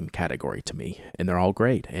the same category to me, and they're all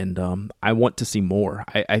great. And I want to see more.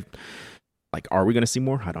 I like, are we going to see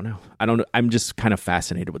more? I don't know. I'm just kind of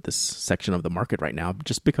fascinated with this section of the market right now,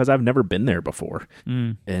 just because I've never been there before.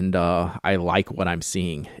 And I like what I'm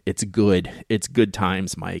seeing. It's good. It's good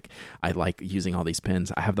times, Mike. I like using all these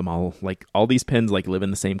pens. I have them all. Like, all these pens like live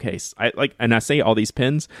in the same case. And I say all these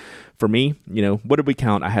pens for me. What did we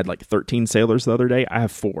count? I had like 13 Sailors the other day. I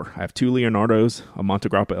have 4. I have 2 Leonardos, a Monte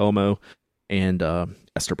Grappa Elmo, and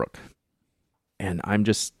Esterbrook. And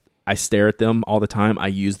I stare at them all the time. I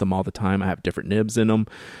use them all the time. I have different nibs in them.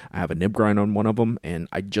 I have a nib grind on one of them, and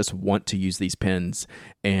I just want to use these pens.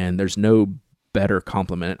 And there's no better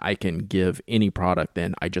compliment I can give any product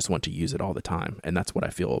than I just want to use it all the time. And that's what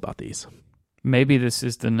I feel about these. Maybe this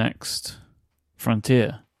is the next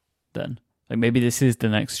frontier then. Like, maybe this is the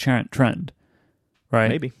next trend, right?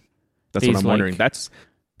 Maybe. That's what I'm wondering. That's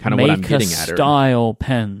kind of what I'm getting at. Style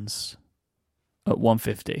pens at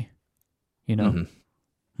 $150, Mm-hmm.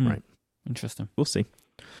 Right. Interesting. We'll see.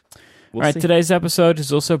 All right, today's episode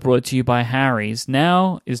is also brought to you by Harry's.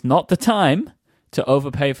 Now is not the time to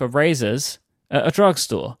overpay for razors at a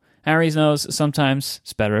drugstore. Harry's knows sometimes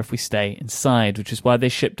it's better if we stay inside, which is why they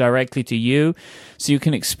ship directly to you, so you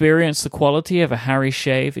can experience the quality of a Harry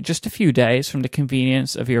shave in just a few days from the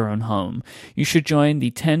convenience of your own home. You should join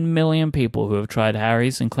the 10 million people who have tried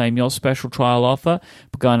Harry's and claim your special trial offer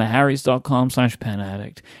by going to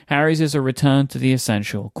harrys.com/penaddict. Harry's is a return to the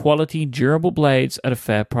essential. Quality, durable blades at a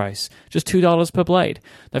fair price. Just $2 per blade.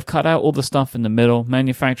 They've cut out all the stuff in the middle,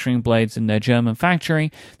 manufacturing blades in their German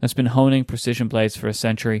factory that's been honing precision blades for a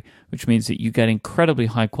century, which means that you get incredibly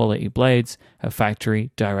high-quality blades at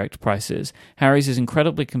factory direct prices. Harry's is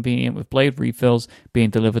incredibly convenient with blade refills being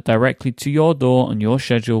delivered directly to your door on your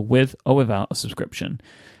schedule with or without a subscription.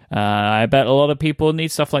 I bet a lot of people need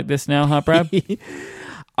stuff like this now, huh, Brad?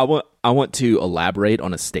 I want to elaborate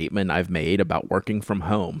on a statement I've made about working from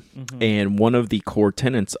home. Mm-hmm. And one of the core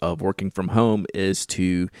tenets of working from home is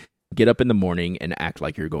to get up in the morning and act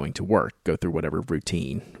like you're going to work. Go through whatever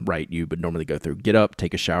routine, right, you would normally go through. Get up,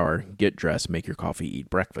 take a shower, get dressed, make your coffee, eat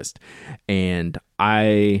breakfast. And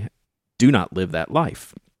I do not live that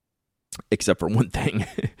life, except for one thing.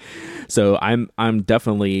 So I'm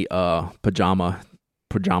definitely pajama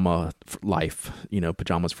life,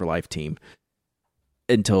 pajamas for life team.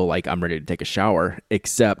 Until like I'm ready to take a shower,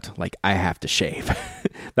 except like I have to shave.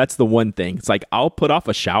 That's the one thing. It's like I'll put off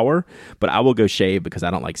a shower, but I will go shave because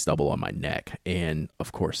I don't like stubble on my neck. And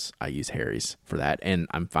of course I use Harry's for that. And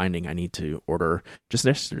I'm finding I need to order, just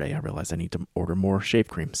yesterday I realized I need to order more shave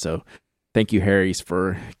cream. So thank you, Harry's,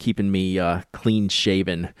 for keeping me clean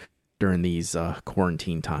shaven during these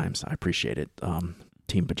quarantine times. I appreciate it.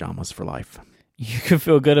 Team pajamas for life. You can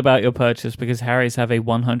feel good about your purchase because Harry's have a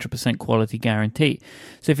 100% quality guarantee.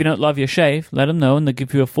 So if you don't love your shave, let them know and they'll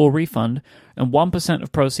give you a full refund. And 1%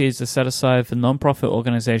 of proceeds are set aside for non-profit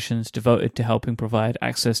organizations devoted to helping provide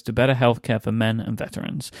access to better healthcare for men and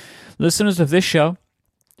veterans. Listeners of this show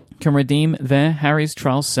can redeem their Harry's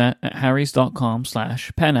trial set at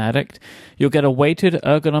harrys.com/penaddict. You'll get a weighted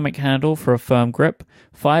ergonomic handle for a firm grip,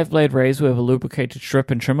 5-blade razor with a lubricated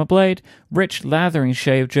strip and trimmer blade, rich lathering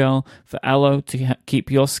shave gel for aloe to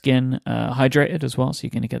keep your skin hydrated as well, so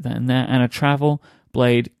you're going to get that in there, and a travel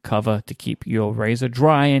blade cover to keep your razor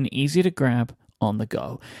dry and easy to grab on the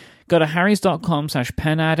go. Go to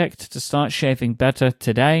harrys.com/penaddict to start shaving better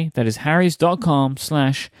today. That is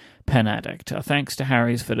harrys.com/penaddict. Thanks to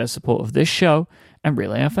Harry's for their support of this show and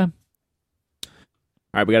Relay FM. All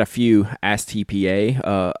right, we got a few Ask TPA,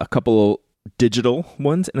 a couple digital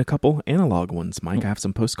ones and a couple analog ones. Mike, I have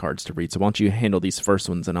some postcards to read, so why don't you handle these first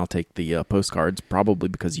ones and I'll take the postcards, probably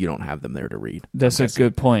because you don't have them there to read. That's a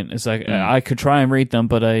good point. It's like I could try and read them,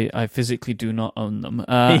 but I physically do not own them.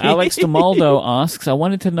 Alex DeMaldo asks, I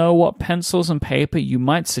wanted to know what pencils and paper you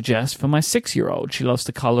might suggest for my 6-year-old. She loves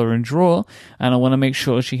to color and draw, and I want to make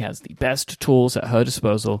sure she has the best tools at her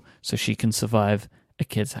disposal so she can survive a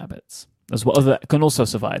kid's habits. As well, that can also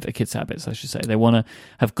survive a kid's habits, I should say. They want to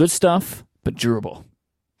have good stuff, but durable.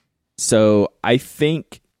 So I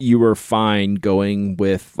think you were fine going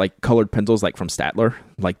with like colored pencils like from Statler.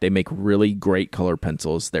 Like they make really great colored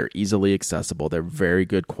pencils. They're easily accessible. They're very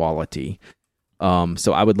good quality.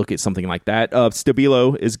 So I would look at something like that.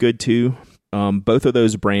 Stabilo is good too. Both of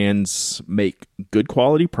those brands make good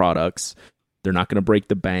quality products. They're not going to break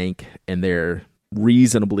the bank, and they're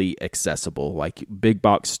reasonably accessible, like big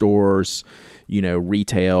box stores,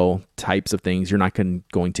 retail types of things. You're not going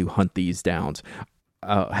to hunt these down.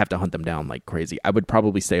 Have to hunt them down like crazy. I would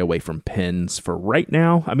probably stay away from pens for right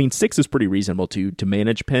now. I mean, 6 is pretty reasonable to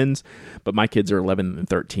manage pens, but my kids are 11 and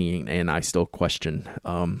 13, and I still question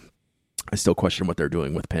what they're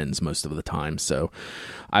doing with pens most of the time. So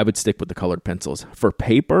I would stick with the colored pencils. For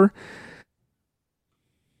paper,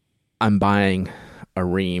 I'm buying a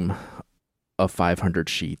ream of 500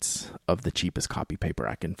 sheets of the cheapest copy paper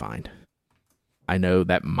I can find. I know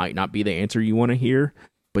that might not be the answer you want to hear,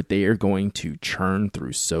 but they are going to churn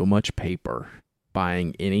through so much paper.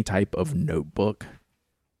 Buying any type of notebook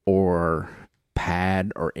or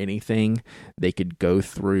pad or anything they could go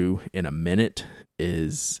through in a minute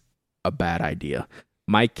is a bad idea.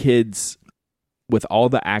 My kids, with all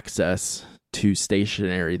the access to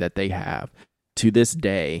stationery that they have, to this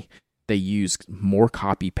day, they use more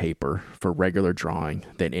copy paper for regular drawing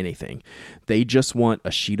than anything. They just want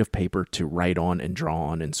a sheet of paper to write on and draw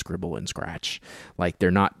on and scribble and scratch. Like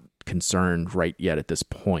they're not concerned right yet at this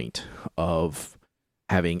point of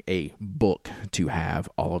having a book to have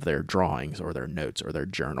all of their drawings or their notes or their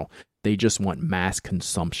journal. They just want mass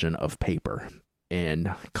consumption of paper.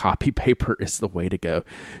 And copy paper is the way to go.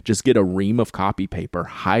 Just get a ream of copy paper,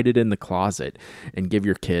 hide it in the closet, and give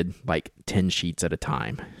your kid like 10 sheets at a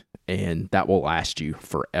time. And that will last you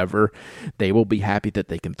forever. They will be happy that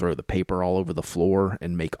they can throw the paper all over the floor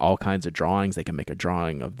and make all kinds of drawings. They can make a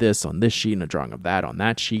drawing of this on this sheet and a drawing of that on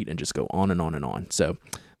that sheet and just go on and on and on. So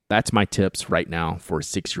that's my tips right now for a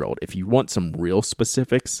 6-year-old. If you want some real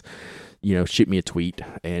specifics, shoot me a tweet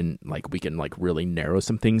and like we can like really narrow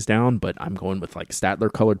some things down. But I'm going with like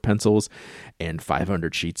Statler colored pencils and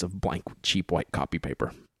 500 sheets of blank cheap white copy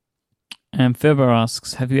paper. And Fibber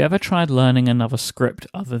asks, have you ever tried learning another script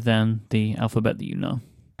other than the alphabet that you know?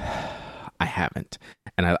 I haven't.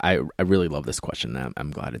 And I really love this question.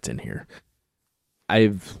 I'm glad it's in here.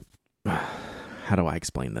 How do I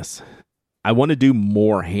explain this? I want to do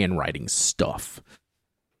more handwriting stuff,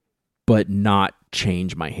 but not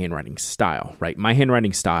change my handwriting style, right? My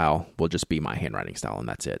handwriting style will just be my handwriting style, and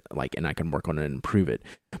that's it. And I can work on it and improve it.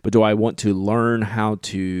 But do I want to learn how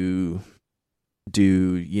to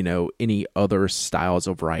do, any other styles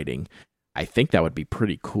of writing? I think that would be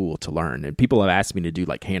pretty cool to learn. And people have asked me to do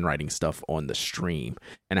like handwriting stuff on the stream,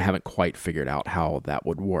 and I haven't quite figured out how that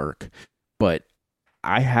would work. But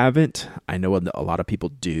I haven't. I know a lot of people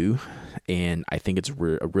do, and I think it's a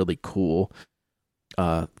really cool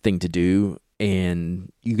thing to do.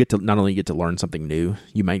 And you get to not only get to learn something new,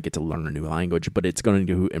 you might get to learn a new language, but it's going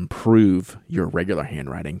to improve your regular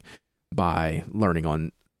handwriting by learning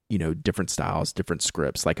on, different styles, different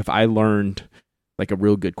scripts. Like if I learned like a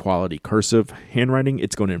real good quality cursive handwriting,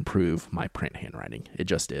 it's going to improve my print handwriting. It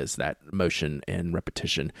just is. That motion and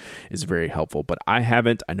repetition is very helpful. But I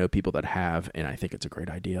haven't. I know people that have, and I think it's a great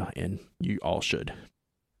idea, and you all should.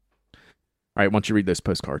 All right, why don't you read those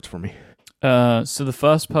postcards for me? So the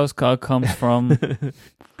first postcard comes from...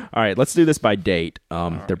 All right, let's do this by date.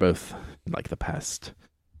 They're both like the past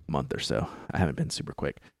month or so. I haven't been super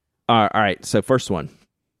quick. All right, so first one.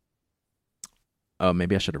 Oh,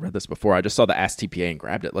 maybe I should have read this before. I just saw the Ask TPA and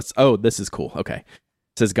grabbed it. This is cool. Okay. It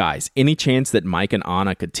says, guys, any chance that Mike and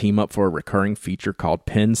Anna could team up for a recurring feature called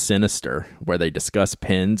Pen Sinister, where they discuss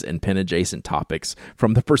pens and pen adjacent topics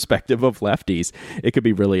from the perspective of lefties? It could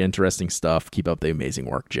be really interesting stuff. Keep up the amazing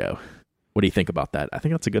work, Joe. What do you think about that? I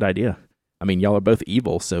think that's a good idea. I mean, y'all are both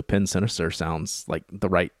evil, so Pen Sinister sounds like the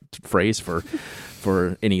right phrase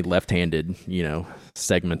for any left-handed,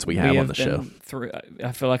 segments we have on the show.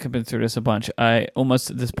 I feel like I've been through this a bunch. I almost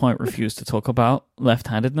at this point refuse to talk about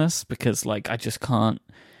left-handedness because, I just can't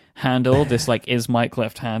handle this, is Mike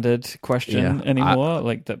left-handed question anymore.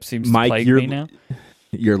 That seems to plague me now.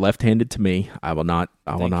 You're left-handed to me. I will not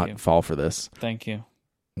fall for this. Thank you.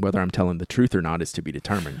 Whether I'm telling the truth or not is to be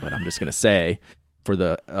determined, but I'm just going to say, for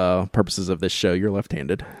the purposes of this show, you're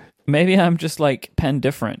left-handed. Maybe I'm just pen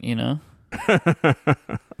different,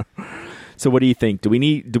 So what do you think? Do we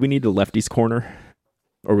need a lefty's corner,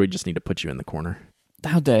 or we just need to put you in the corner?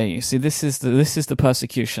 How dare you? See, this is the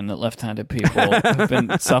persecution that left-handed people have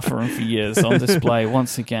been suffering for years, on display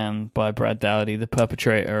once again by Brad Dowdy, the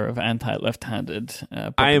perpetrator of anti-left-handed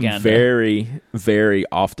propaganda. I am very, very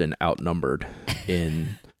often outnumbered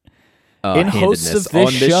in hosts of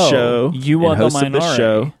this show. You are the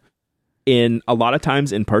minority. In a lot of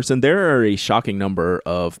times in person, there are a shocking number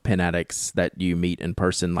of pen addicts that you meet in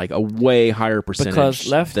person, a way higher percentage. Because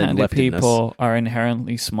left-handed people are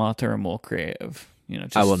inherently smarter and more creative.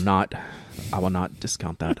 I will not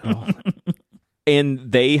discount that at all.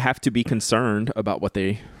 And they have to be concerned about what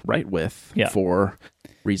they write with for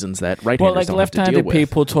reasons that right-handers don't have to deal with. Left-handed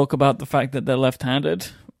people talk about the fact that they're left-handed.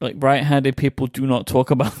 Right-handed people do not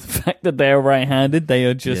talk about the fact that they are right-handed. They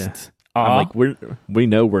are just... we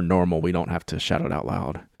know we're normal. We don't have to shout it out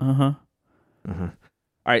loud. Uh-huh. Uh-huh.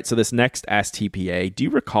 All right, so this next Ask TPA, do you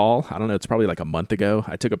recall, I don't know, it's probably a month ago,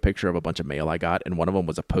 I took a picture of a bunch of mail I got, and one of them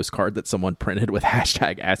was a postcard that someone printed with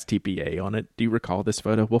hashtag Ask TPA on it. Do you recall this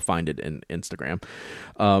photo? We'll find it in Instagram.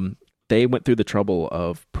 They went through the trouble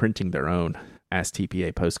of printing their own Ask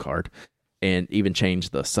TPA postcard and even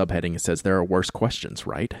changed the subheading. It says, there are worse questions,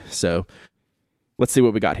 right? So let's see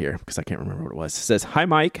what we got here, because I can't remember what it was. It says, hi,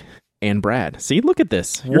 Mike and Brad. See, look at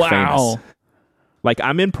this. You're famous.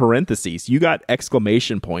 I'm in parentheses. You got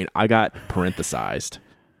exclamation point. I got parenthesized.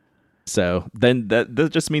 So then that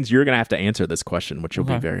just means you're going to have to answer this question, which you'll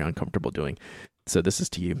be very uncomfortable doing. So this is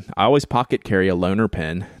to you. I always pocket carry a loaner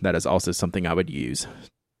pen. That is also something I would use.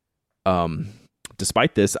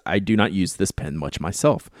 Despite this, I do not use this pen much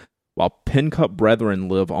myself. While Pen Cup brethren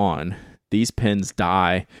live on, these pens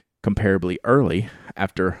die comparably early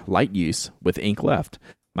after light use with ink left.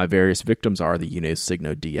 My various victims are the Uno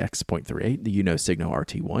Signo DX.38, the Uno Signo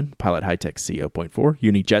RT1, Pilot Hi-Tech CO.4,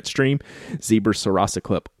 Uni Jetstream, Zebra Sarasa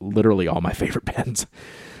Clip, literally all my favorite pens.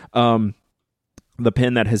 The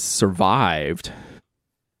pen that has survived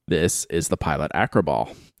this is the Pilot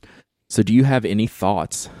Acroball. So do you have any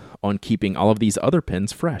thoughts on keeping all of these other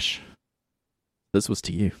pens fresh? This was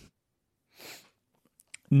to you.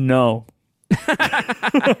 No.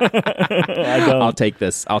 I don't. I'll take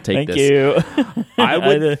this. Thank you. I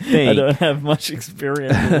would think I don't have much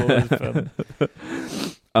experience with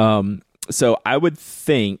so I would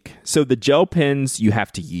think the gel pens you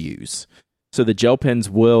have to use. So the gel pens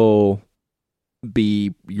will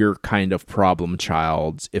be your kind of problem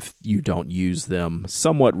child if you don't use them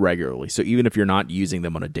somewhat regularly. So even if you're not using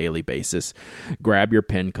them on a daily basis, grab your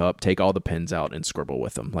pen cup, take all the pens out and scribble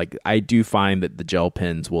with them. I do find that the gel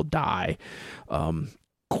pens will die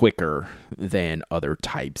quicker than other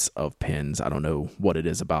types of pens. I don't know what it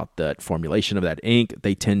is about that formulation of that ink.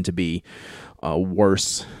 They tend to be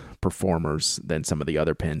worse performers than some of the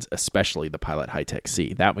other pens, especially the Pilot Hi-Tech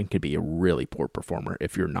C. That one could be a really poor performer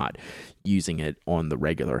if you're not using it on the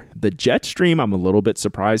regular. The Jetstream I'm a little bit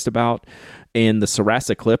surprised about, and the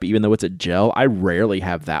Sarasa Clip, even though it's a gel, I rarely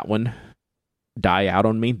have that one die out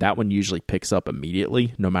on me. That one usually picks up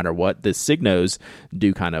immediately no matter what. The Signos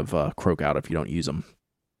do kind of croak out if you don't use them.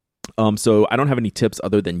 So I don't have any tips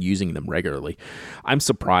other than using them regularly. I'm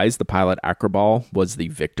surprised the Pilot Acroball was the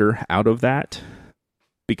victor out of that,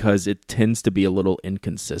 because it tends to be a little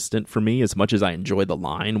inconsistent for me. As much as I enjoy the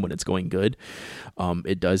line when it's going good,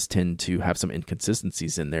 it does tend to have some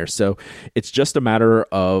inconsistencies in there. So it's just a matter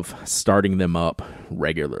of starting them up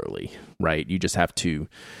regularly, right? You just have to,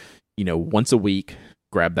 once a week,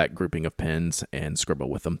 grab that grouping of pens and scribble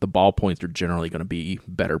with them. The ballpoints are generally going to be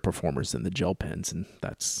better performers than the gel pens, and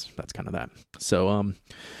that's kind of that. So,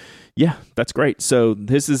 yeah, that's great. So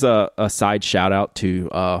this is a side shout out to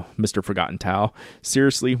Mr. Forgotten Towel.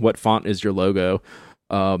 Seriously, what font is your logo?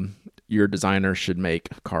 Your designer should make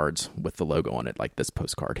cards with the logo on it, like this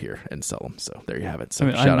postcard here, and sell them. So there you have it. So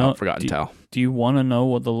shout out Forgotten Towel. Do you want to know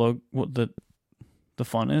what the the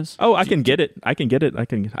font is? Oh, I can get it. I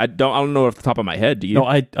don't know off the top of my head. Do you? No,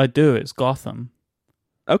 I do. It's Gotham.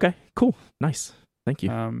 Okay, cool. Nice. Thank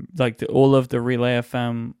you. Like all of the Relay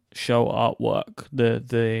FM show artwork,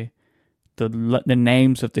 the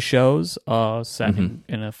names of the shows are set in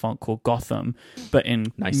a font called Gotham, but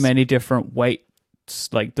in many different weights.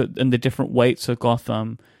 Like the different weights of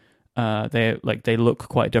Gotham, they look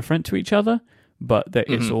quite different to each other, but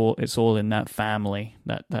it's all in that family,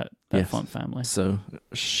 that font family. So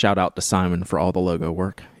shout out to Simon for all the logo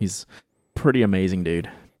work. He's pretty amazing dude.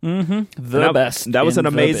 The best. That was an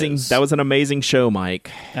amazing show, Mike.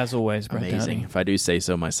 As always, Brad amazing. Dowdy. If I do say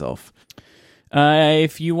so myself.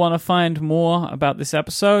 If you want to find more about this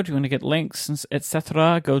episode, you want to get links,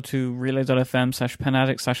 etc., go to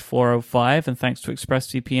relay.fm/penaddict/405, and thanks to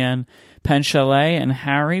ExpressVPN, Pen Chalet, and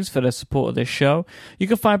Harry's for their support of this show. You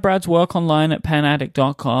can find Brad's work online at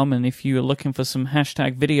penaddict.com, and if you're looking for some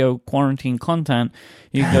hashtag video quarantine content,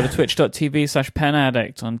 you can go to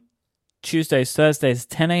twitch.tv/penaddict on Tuesdays, Thursdays,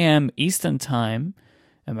 10 a.m. Eastern Time,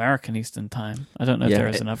 American Eastern Time. I don't know if there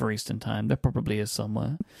is another Eastern Time. There probably is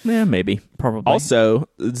somewhere. Yeah, maybe. Probably. Also,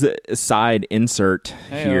 side insert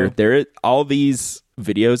here. All these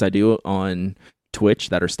videos I do on Twitch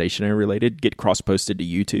that are stationary related get cross-posted to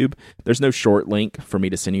YouTube. There's no short link for me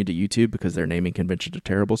to send you to YouTube because their naming conventions are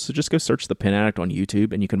terrible. So just go search The Pen Addict on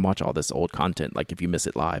YouTube and you can watch all this old content. Like if you miss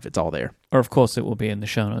it live, it's all there. Or of course it will be in the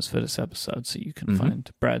show notes for this episode, so you can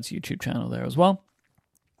find Brad's YouTube channel there as well.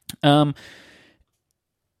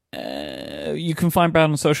 You can find Brad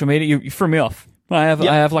on social media. You threw me off. I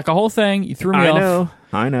have like a whole thing. You threw me off.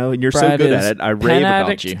 I know. And you're Brad so good at it. I rave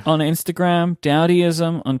about you. On Instagram,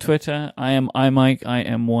 Dowdyism on Twitter. I am iMyke,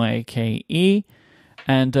 IMYKE.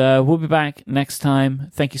 And we'll be back next time.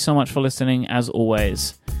 Thank you so much for listening. As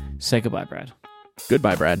always, say goodbye, Brad.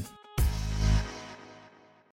 Goodbye, Brad.